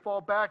slavery to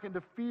fall back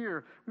into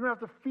fear. We don't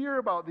have to fear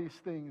about these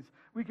things.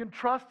 We can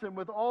trust him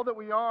with all that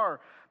we are.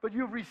 But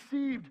you've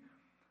received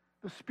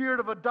the spirit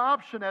of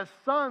adoption as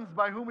sons,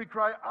 by whom we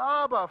cry,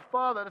 Abba,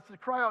 Father. That's to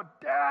cry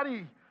out,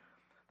 Daddy.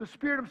 The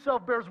Spirit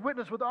himself bears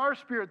witness with our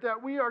spirit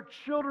that we are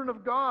children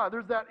of God.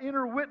 There's that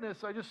inner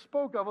witness I just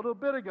spoke of a little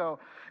bit ago.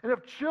 And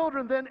if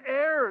children, then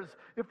heirs.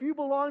 If you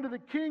belong to the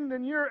King,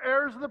 then you're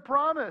heirs of the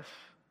promise.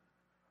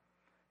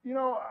 You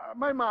know,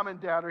 my mom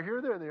and dad are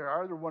here. There they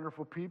are. They're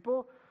wonderful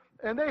people.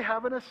 And they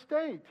have an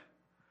estate.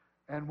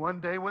 And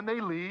one day when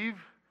they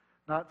leave,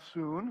 not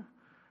soon,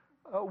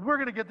 we're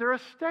going to get their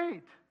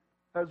estate.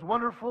 As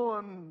wonderful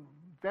and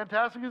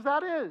fantastic as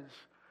that is.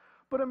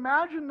 But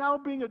imagine now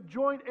being a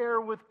joint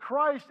heir with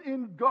Christ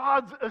in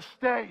God's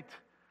estate.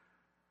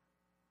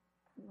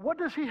 What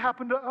does he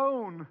happen to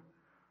own?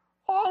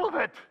 All of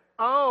it.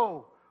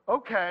 Oh,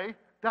 okay.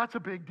 That's a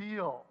big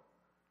deal.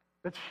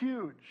 That's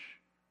huge.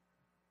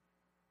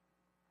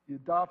 He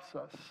adopts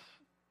us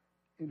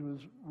into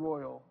his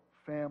royal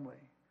family.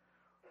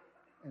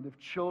 And if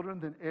children,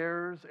 then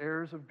heirs,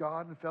 heirs of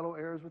God and fellow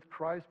heirs with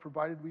Christ,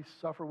 provided we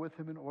suffer with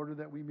him in order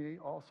that we may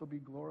also be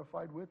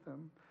glorified with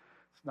him.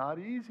 It's not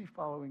easy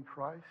following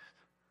Christ,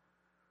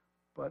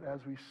 but as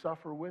we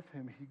suffer with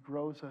him, he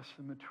grows us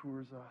and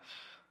matures us.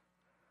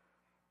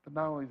 But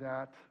not only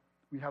that,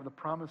 we have the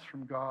promise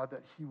from God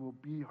that he will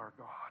be our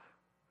God.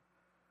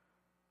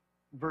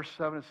 In verse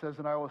 7 it says,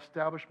 and I will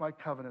establish my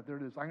covenant. There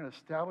it is. I'm going to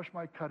establish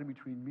my covenant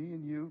between me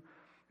and you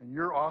and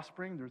your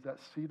offspring. There's that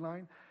seed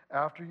line.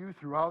 After you,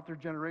 throughout their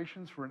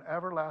generations, for an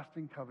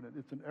everlasting covenant.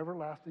 It's an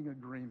everlasting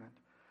agreement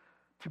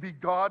to be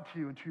God to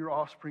you and to your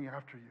offspring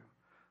after you.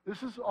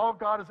 This is all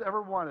God has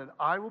ever wanted.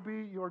 I will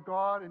be your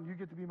God, and you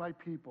get to be my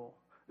people.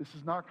 This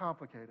is not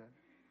complicated.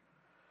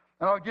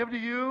 And I'll give to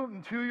you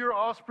and to your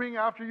offspring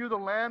after you the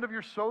land of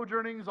your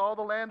sojournings, all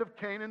the land of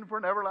Canaan, for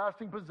an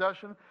everlasting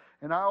possession,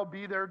 and I'll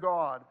be their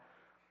God.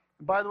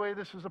 And by the way,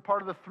 this is a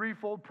part of the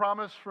threefold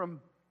promise from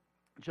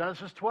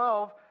Genesis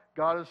 12.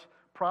 God has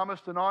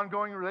promised an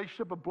ongoing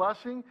relationship of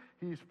blessing.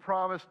 He's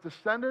promised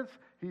descendants.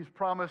 He's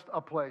promised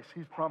a place.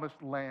 He's promised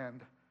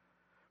land.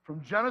 From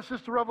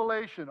Genesis to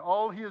Revelation,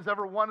 all he has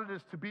ever wanted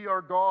is to be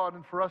our God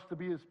and for us to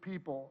be his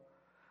people,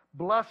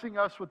 blessing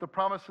us with the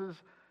promises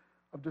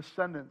of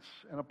descendants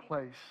and a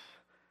place.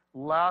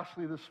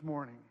 Lastly this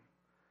morning,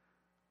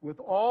 with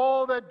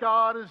all that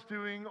God is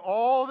doing,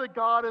 all that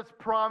God has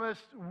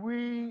promised,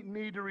 we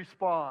need to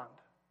respond.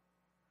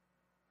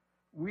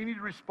 We need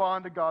to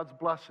respond to God's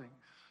blessings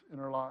in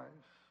our lives.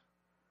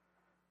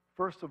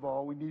 First of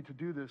all, we need to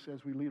do this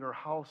as we lead our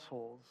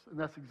households. And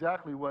that's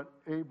exactly what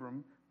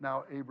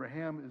now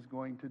Abraham is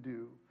going to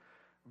do.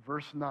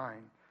 Verse 9.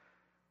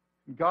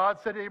 God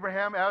said to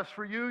Abraham, as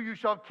for you, you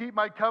shall keep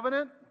my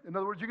covenant. In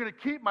other words, you're going to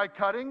keep my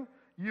cutting,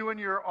 you and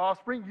your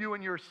offspring, you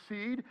and your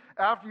seed,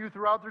 after you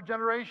throughout their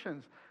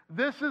generations.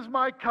 This is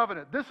my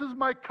covenant. This is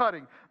my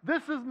cutting.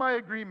 This is my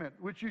agreement,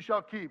 which you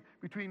shall keep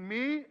between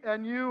me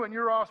and you and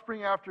your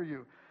offspring after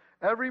you.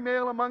 Every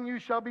male among you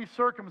shall be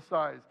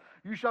circumcised.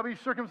 You shall be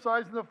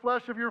circumcised in the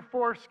flesh of your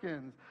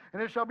foreskins.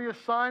 And it shall be a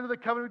sign of the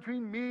covenant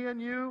between me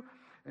and you.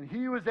 And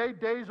he who is 8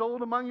 days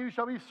old among you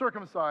shall be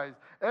circumcised.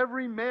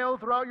 Every male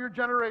throughout your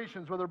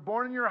generations, whether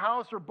born in your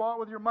house or bought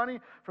with your money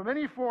from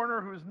any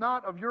foreigner who is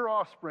not of your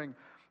offspring.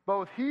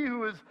 Both he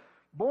who is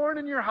born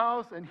in your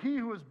house and he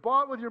who is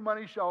bought with your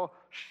money shall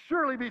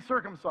surely be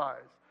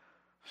circumcised.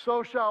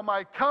 So shall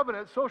my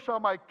covenant, so shall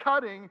my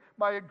cutting,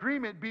 my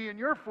agreement be in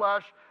your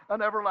flesh,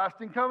 an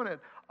everlasting covenant.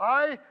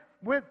 I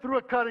went through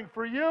a cutting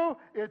for you.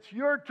 It's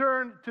your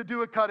turn to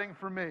do a cutting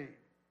for me.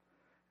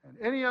 And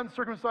any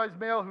uncircumcised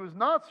male who is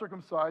not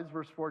circumcised,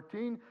 verse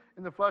 14,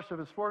 in the flesh of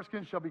his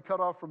foreskin shall be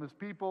cut off from his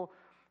people.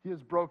 He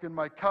has broken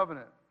my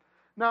covenant.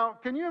 Now,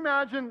 can you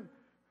imagine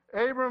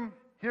Abram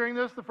hearing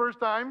this the first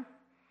time?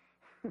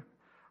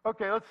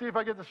 Okay, let's see if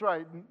I get this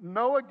right.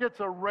 Noah gets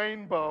a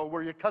rainbow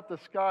where you cut the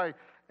sky,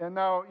 and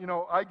now,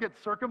 I get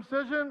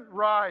circumcision?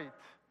 Right.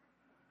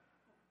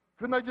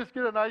 Couldn't I just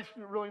get a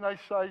really nice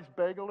sized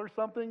bagel or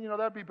something?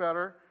 That'd be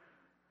better.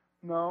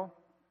 No,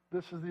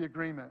 this is the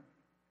agreement.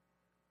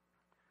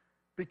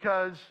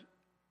 Because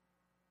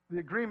the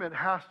agreement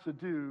has to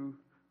do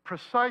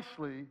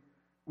precisely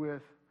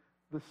with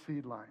the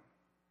seed line.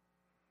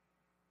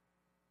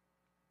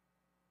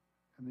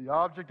 And the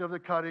object of the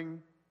cutting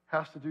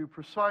has to do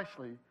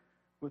precisely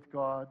with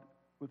God,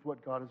 with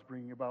what God is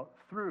bringing about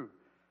through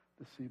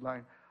the seed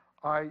line,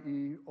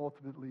 i.e.,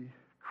 ultimately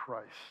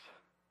Christ.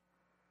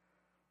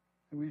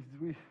 And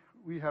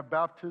we have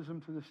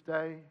baptism to this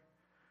day.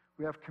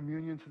 We have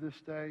communion to this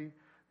day.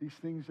 These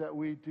things that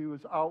we do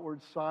as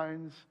outward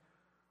signs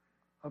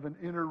of an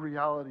inner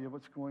reality of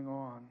what's going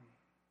on.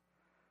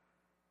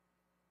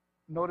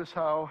 Notice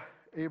how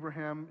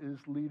Abraham is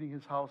leading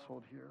his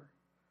household here.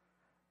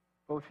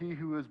 Both he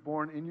who is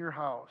born in your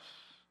house,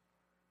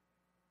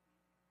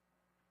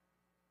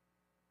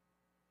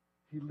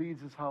 he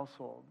leads his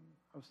household.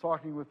 I was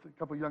talking with a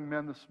couple young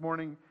men this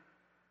morning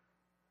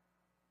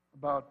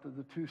about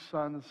the two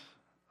sons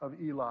of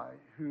Eli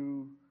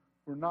who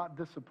were not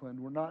disciplined,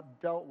 were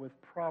not dealt with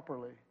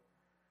properly.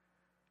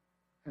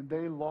 And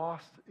they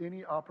lost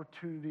any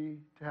opportunity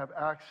to have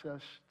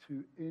access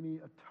to any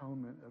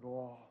atonement at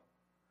all.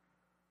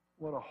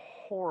 What a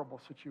horrible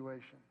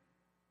situation.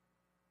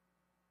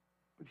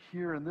 But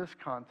here in this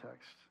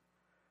context,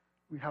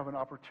 we have an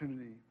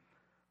opportunity.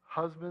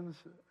 Husbands,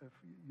 if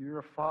you're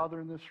a father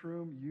in this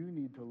room, you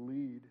need to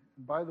lead.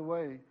 And by the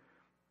way,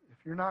 if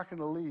you're not going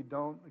to lead,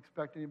 don't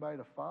expect anybody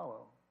to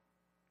follow.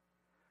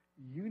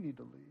 You need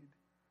to lead.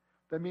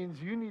 That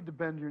means you need to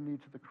bend your knee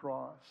to the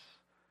cross.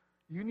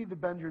 You need to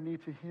bend your knee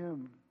to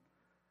Him,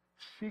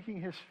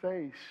 seeking His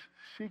face,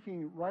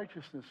 seeking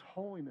righteousness,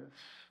 holiness.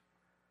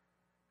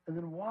 And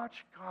then watch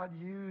God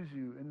use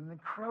you in an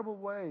incredible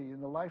way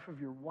in the life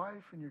of your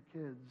wife and your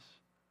kids.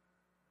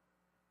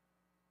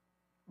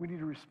 We need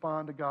to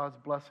respond to God's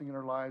blessing in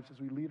our lives as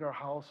we lead our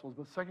households.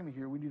 But secondly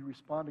here, we need to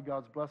respond to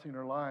God's blessing in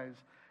our lives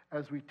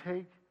as we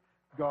take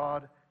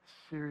God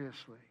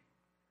seriously.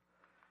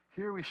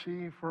 Here we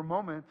see for a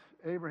moment,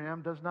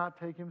 Abraham does not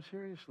take him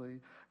seriously.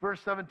 Verse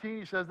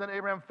 17, he says, Then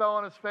Abraham fell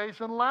on his face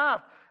and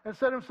laughed and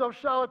said to himself,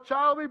 Shall a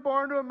child be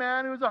born to a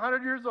man who is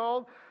 100 years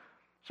old?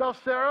 Shall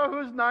Sarah, who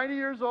is 90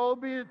 years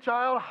old, be a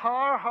child?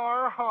 Har,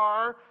 har,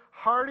 har,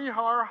 hardy,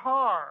 har,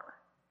 har.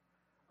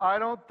 I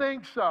don't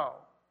think so.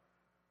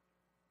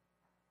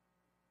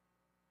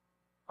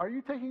 Are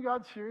you taking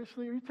God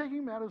seriously? Are you taking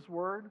him at his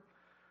word?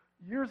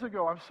 Years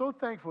ago, I'm so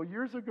thankful,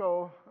 years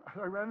ago,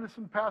 I ran into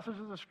some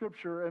passages of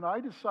Scripture, and I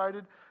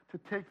decided to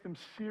take them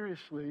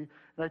seriously,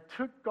 and I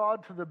took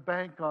God to the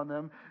bank on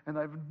them, and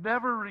I've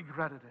never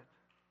regretted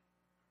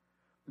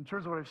it. In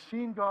terms of what I've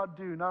seen God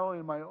do, not only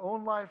in my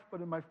own life,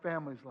 but in my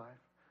family's life,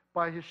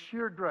 by His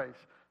sheer grace.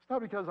 It's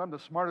not because I'm the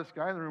smartest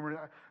guy in the room.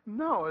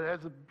 No, it has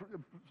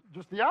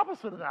just the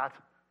opposite of that.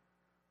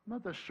 I'm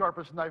not the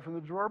sharpest knife in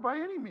the drawer by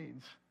any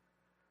means.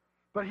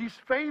 But He's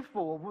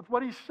faithful with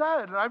what He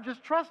said, and I've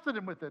just trusted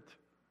Him with it.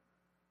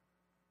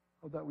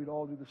 Oh, that we'd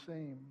all do the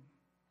same.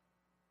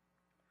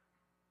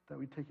 That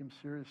we take Him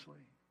seriously.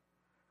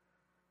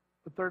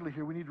 But thirdly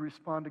here, we need to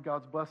respond to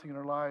God's blessing in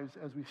our lives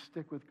as we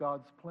stick with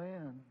God's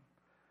plan.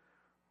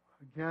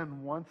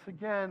 Again, once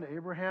again,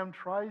 Abraham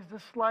tries to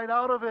slide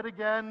out of it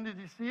again. Did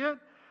you see it?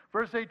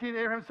 Verse 18,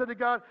 Abraham said to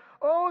God,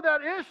 Oh,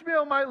 that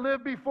Ishmael might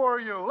live before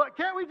you.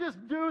 Can't we just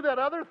do that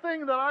other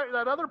thing,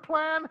 that other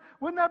plan?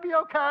 Wouldn't that be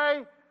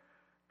okay?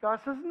 God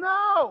says,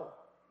 no.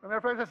 As a matter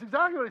of fact, that's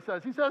exactly what He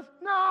says. He says,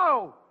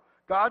 no.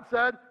 God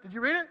said, did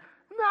you read it?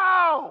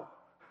 No.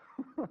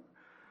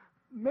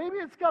 Maybe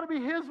it's got to be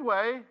His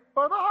way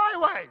or the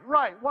highway.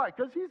 Right. Why?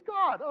 Because He's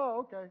God. Oh,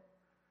 okay.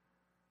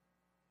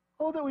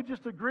 Oh, that we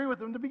just agree with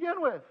Him to begin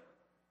with.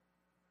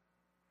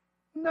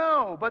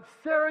 No, but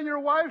Sarah, your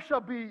wife,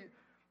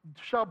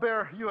 shall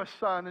bear you a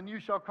son, and you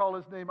shall call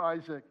his name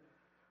Isaac,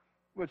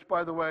 which,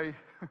 by the way,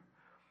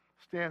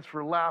 stands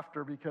for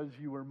laughter because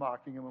you were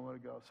mocking him a moment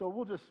ago. So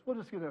we're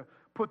just going to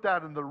put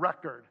that in the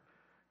record.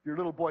 Your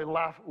little boy,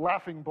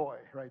 laughing boy,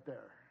 right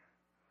there.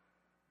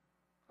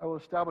 I will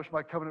establish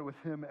my covenant with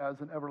him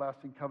as an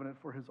everlasting covenant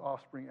for his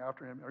offspring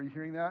after him. Are you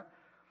hearing that?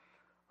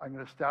 I'm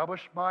going to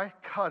establish my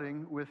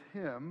cutting with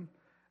him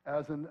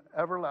as an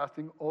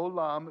everlasting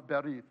olam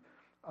berith,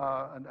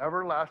 an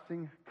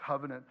everlasting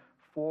covenant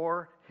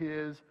for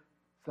his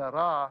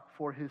zerah,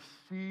 for his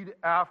seed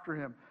after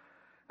him.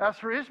 As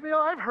for Ishmael,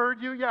 I've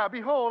heard you. Yeah,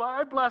 behold,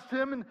 I blessed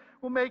him and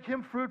will make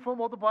him fruitful,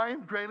 multiply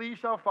him greatly. He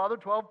shall father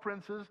 12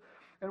 princes,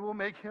 and I will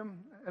make him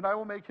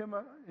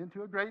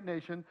into a great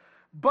nation.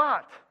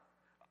 But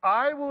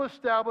I will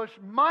establish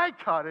my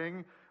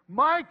cutting,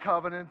 my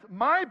covenant,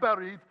 my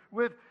betroth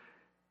with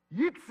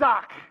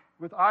Yitzhak,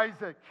 with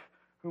Isaac,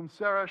 whom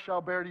Sarah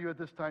shall bear to you at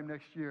this time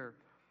next year.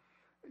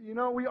 You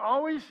know, we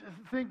always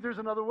think there's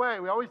another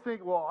way. We always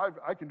think, well,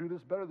 I can do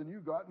this better than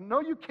you, God.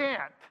 No, you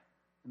can't.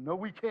 No,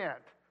 we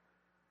can't.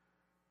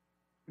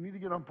 We need to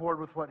get on board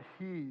with what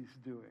He's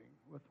doing,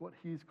 with what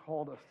He's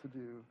called us to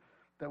do,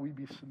 that we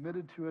be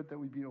submitted to it, that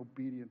we be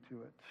obedient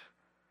to it.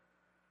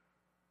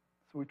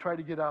 So we try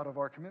to get out of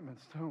our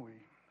commitments, don't we?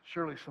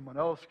 Surely someone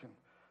else can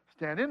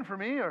stand in for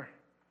me, or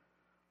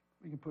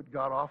we can put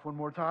God off one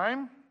more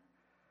time.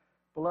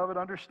 Beloved,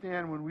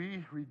 understand, when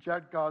we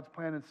reject God's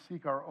plan and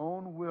seek our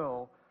own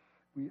will,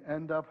 we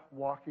end up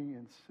walking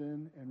in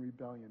sin and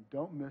rebellion.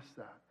 Don't miss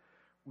that.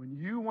 When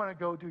you want to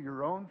go do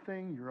your own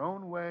thing, your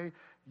own way,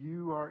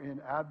 you are in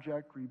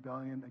abject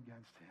rebellion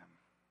against Him.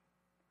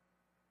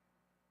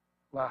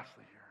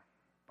 Lastly here,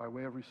 by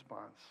way of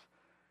response,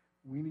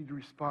 we need to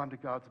respond to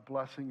God's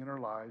blessing in our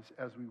lives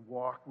as we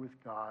walk with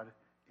God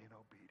in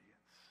obedience.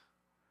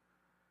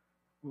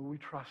 Will we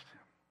trust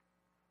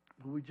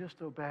Him? Will we just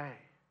obey?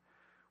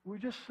 Will we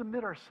just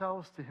submit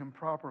ourselves to Him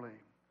properly?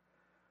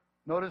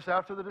 Notice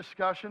after the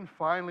discussion,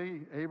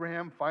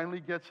 Abraham finally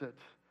gets it.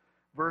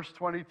 Verse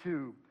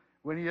 22,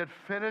 when he had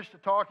finished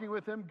talking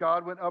with him,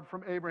 God went up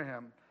from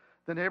Abraham.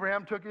 Then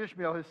Abraham took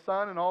Ishmael, his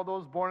son, and all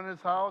those born in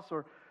his house,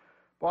 or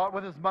bought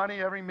with his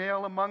money every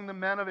male among the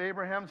men of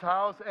Abraham's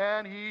house,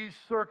 and he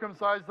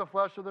circumcised the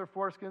flesh of their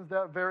foreskins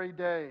that very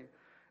day,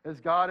 as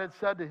God had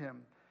said to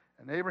him.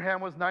 And Abraham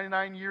was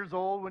 99 years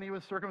old when he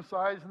was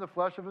circumcised in the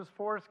flesh of his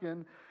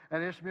foreskin,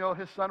 and Ishmael,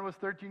 his son, was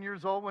 13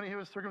 years old when he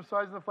was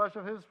circumcised in the flesh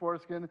of his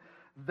foreskin.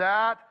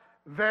 That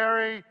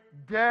very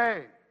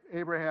day,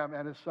 Abraham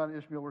and his son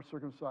Ishmael were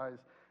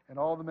circumcised, and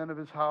all the men of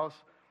his house,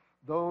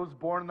 those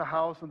born in the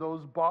house and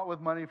those bought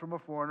with money from a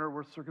foreigner,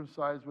 were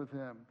circumcised with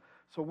him.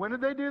 So when did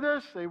they do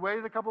this? They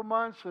waited a couple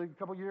months, a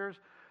couple years.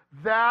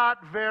 That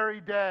very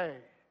day.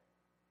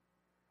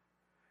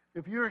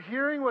 If you're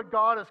hearing what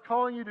God is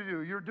calling you to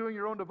do, you're doing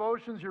your own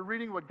devotions, you're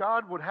reading what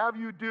God would have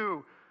you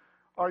do,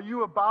 are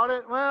you about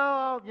it?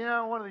 Well,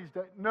 yeah, one of these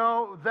days.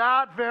 No,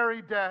 that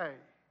very day,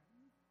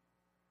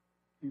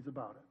 He's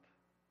about it.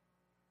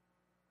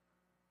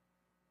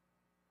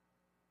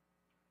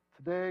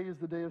 Today is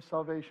the day of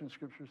salvation,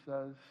 Scripture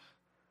says.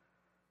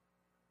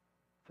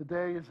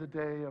 Today is the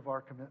day of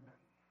our commitment.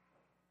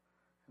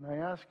 And I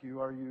ask you,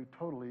 are you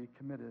totally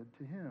committed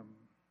to Him?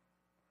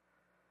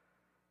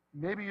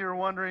 Maybe you're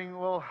wondering,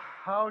 well,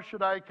 how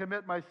should I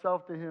commit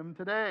myself to Him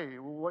today?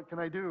 Well, what can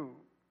I do?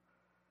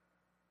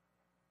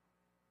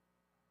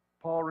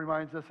 Paul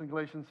reminds us in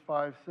Galatians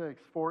 5:6,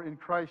 for in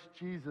Christ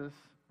Jesus,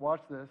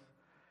 watch this,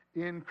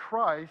 in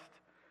Christ,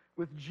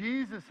 with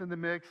Jesus in the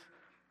mix,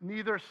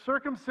 neither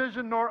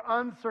circumcision nor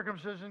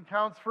uncircumcision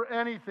counts for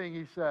anything,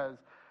 he says,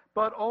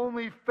 but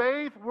only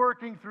faith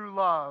working through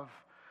love.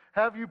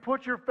 Have you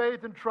put your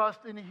faith and trust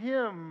in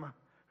Him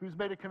who's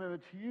made a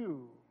commitment to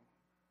you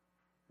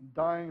and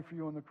dying for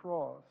you on the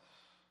cross?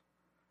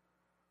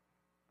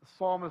 The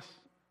psalmist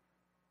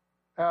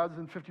adds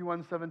in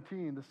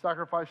 51:17, the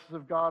sacrifices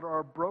of God are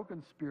a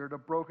broken spirit, a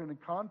broken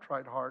and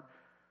contrite heart.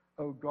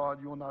 Oh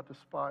God, you will not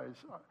despise.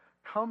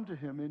 Come to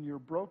Him in your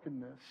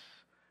brokenness,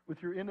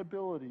 with your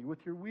inability, with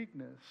your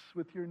weakness,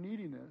 with your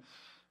neediness.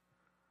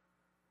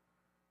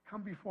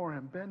 Come before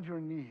Him, bend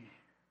your knee,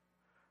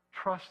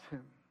 trust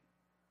Him.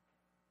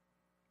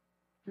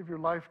 Give your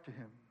life to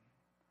Him.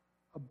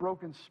 A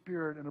broken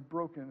spirit and a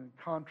broken and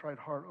contrite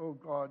heart, oh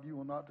God, you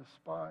will not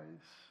despise.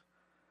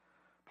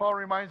 Paul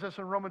reminds us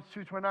in Romans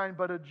 2:29,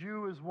 but a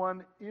Jew is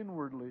one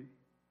inwardly,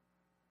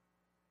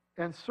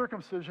 and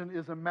circumcision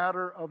is a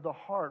matter of the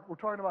heart. We're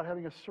talking about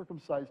having a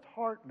circumcised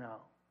heart now.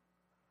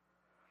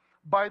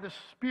 By the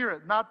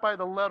Spirit, not by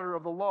the letter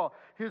of the law.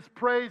 His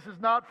praise is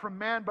not from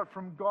man, but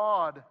from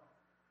God.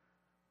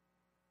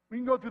 We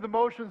can go through the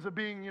motions of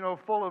being,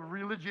 full of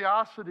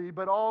religiosity,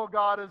 but all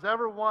God has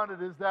ever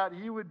wanted is that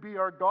He would be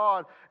our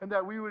God, and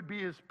that we would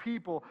be His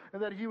people,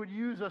 and that He would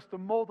use us to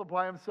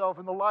multiply Himself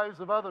in the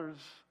lives of others,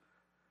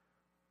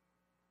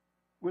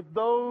 with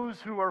those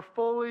who are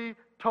fully,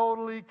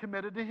 totally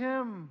committed to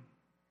Him.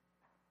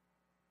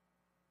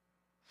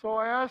 So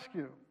I ask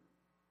you,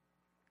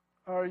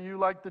 are you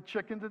like the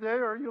chicken today,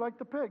 or are you like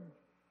the pig?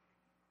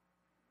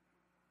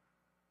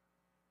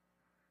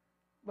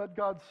 Let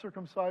God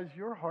circumcise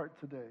your heart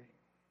today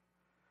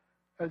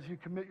as you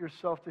commit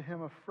yourself to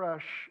Him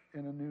afresh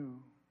and anew.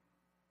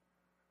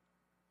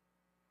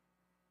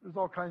 There's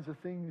all kinds of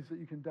things that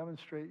you can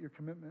demonstrate your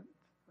commitment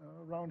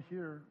around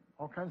here,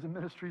 all kinds of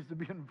ministries to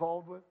be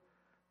involved with,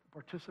 to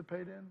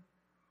participate in.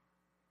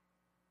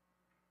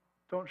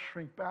 Don't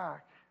shrink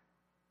back.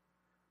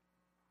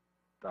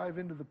 Dive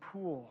into the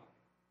pool.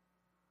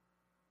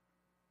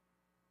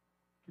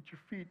 Get your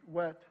feet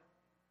wet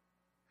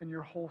and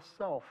your whole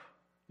self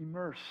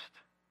immersed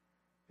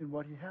in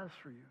what He has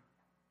for you.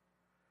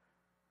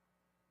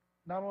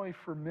 not only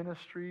for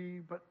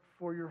ministry, but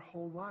for your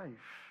whole life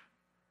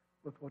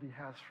with what he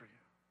has for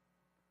you.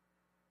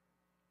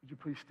 Would you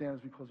please stand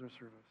as we close our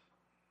service?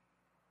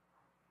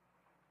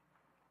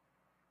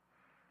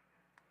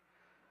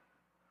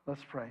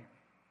 Let's pray.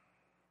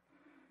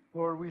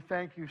 Lord, we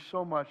thank you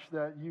so much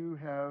that you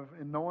have,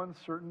 in no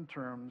uncertain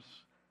terms,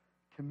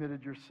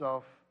 committed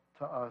yourself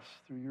to us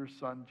through your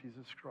Son,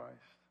 Jesus Christ.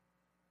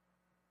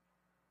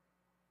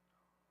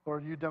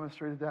 Lord, you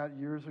demonstrated that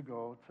years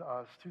ago to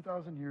us,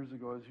 2,000 years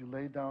ago, as you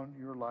laid down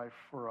your life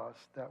for us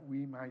that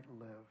we might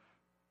live.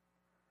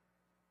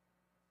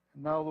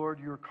 And now, Lord,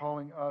 you're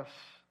calling us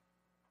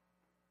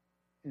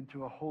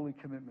into a holy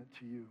commitment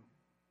to you,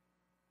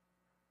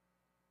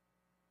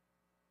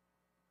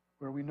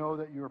 where we know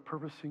that you are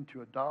purposing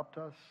to adopt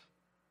us,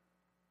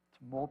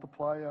 to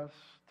multiply us,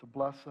 to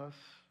bless us,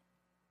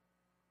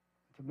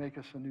 to make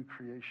us a new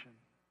creation.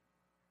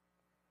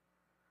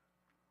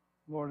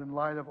 Lord, in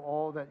light of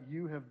all that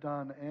you have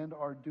done and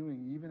are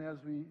doing, even as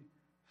we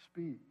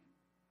speak,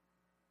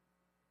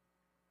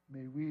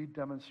 may we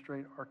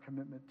demonstrate our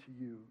commitment to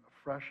you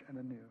afresh and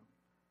anew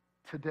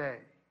today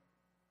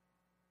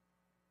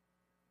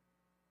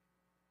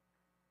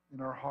in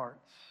our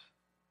hearts,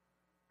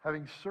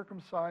 having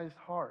circumcised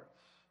hearts.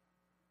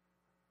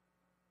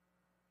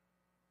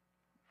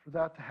 For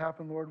that to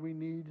happen, Lord, we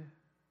need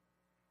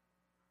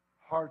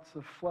hearts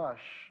of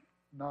flesh,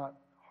 not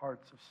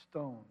hearts of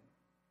stone.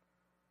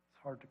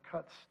 It's hard to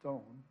cut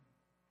stone.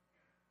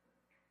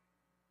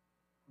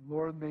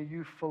 Lord, may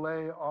you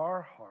fillet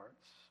our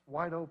hearts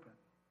wide open,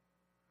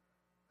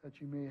 that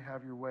you may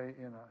have your way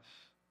in us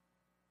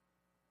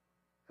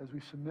as we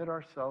submit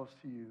ourselves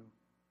to you,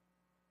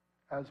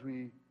 as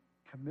we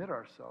commit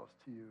ourselves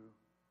to you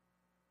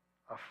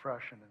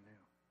afresh and anew.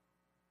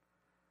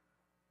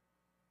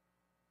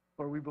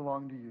 Lord, we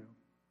belong to you.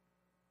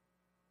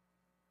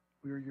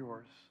 We are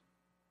yours.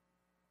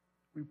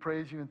 We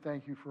praise you and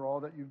thank you for all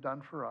that you've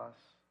done for us.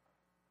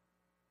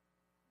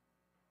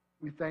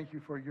 We thank you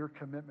for your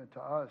commitment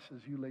to us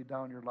as you lay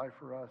down your life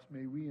for us.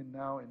 May we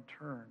now in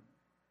turn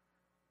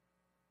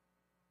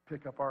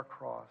pick up our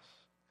cross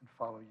and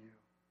follow you.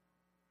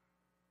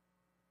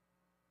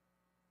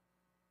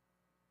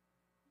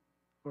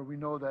 Lord, we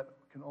know that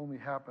can only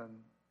happen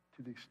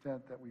to the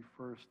extent that we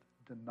first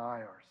deny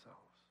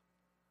ourselves.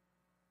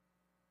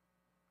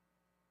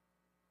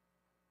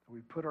 That we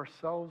put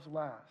ourselves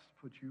last,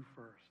 put you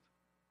first.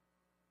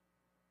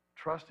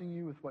 Trusting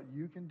you with what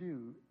you can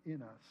do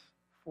in us,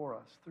 for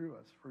us, through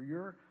us, for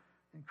your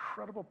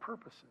incredible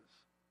purposes.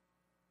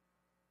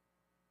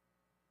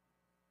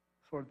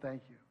 So Lord,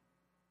 thank you.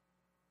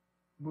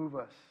 Move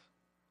us,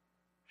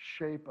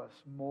 shape us,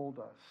 mold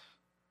us,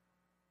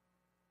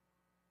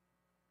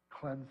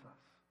 cleanse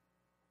us,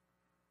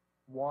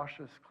 wash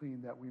us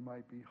clean that we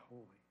might be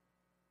holy.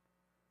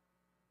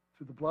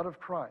 Through the blood of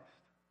Christ,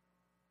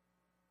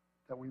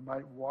 that we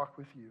might walk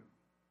with you,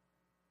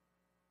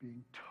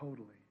 being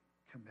totally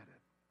committed.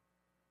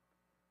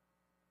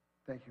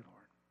 Thank you, Lord.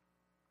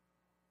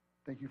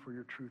 Thank you for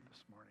your truth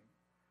this morning.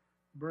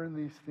 Burn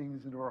these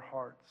things into our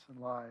hearts and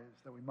lives,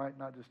 that we might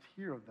not just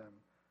hear of them,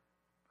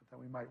 but that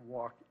we might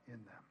walk in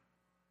them.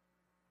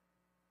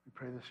 We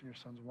pray this in your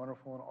Son's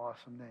wonderful and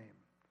awesome name.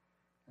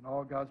 And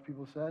all God's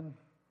people said,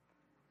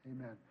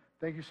 amen.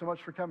 Thank you so much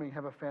for coming.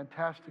 Have a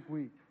fantastic week.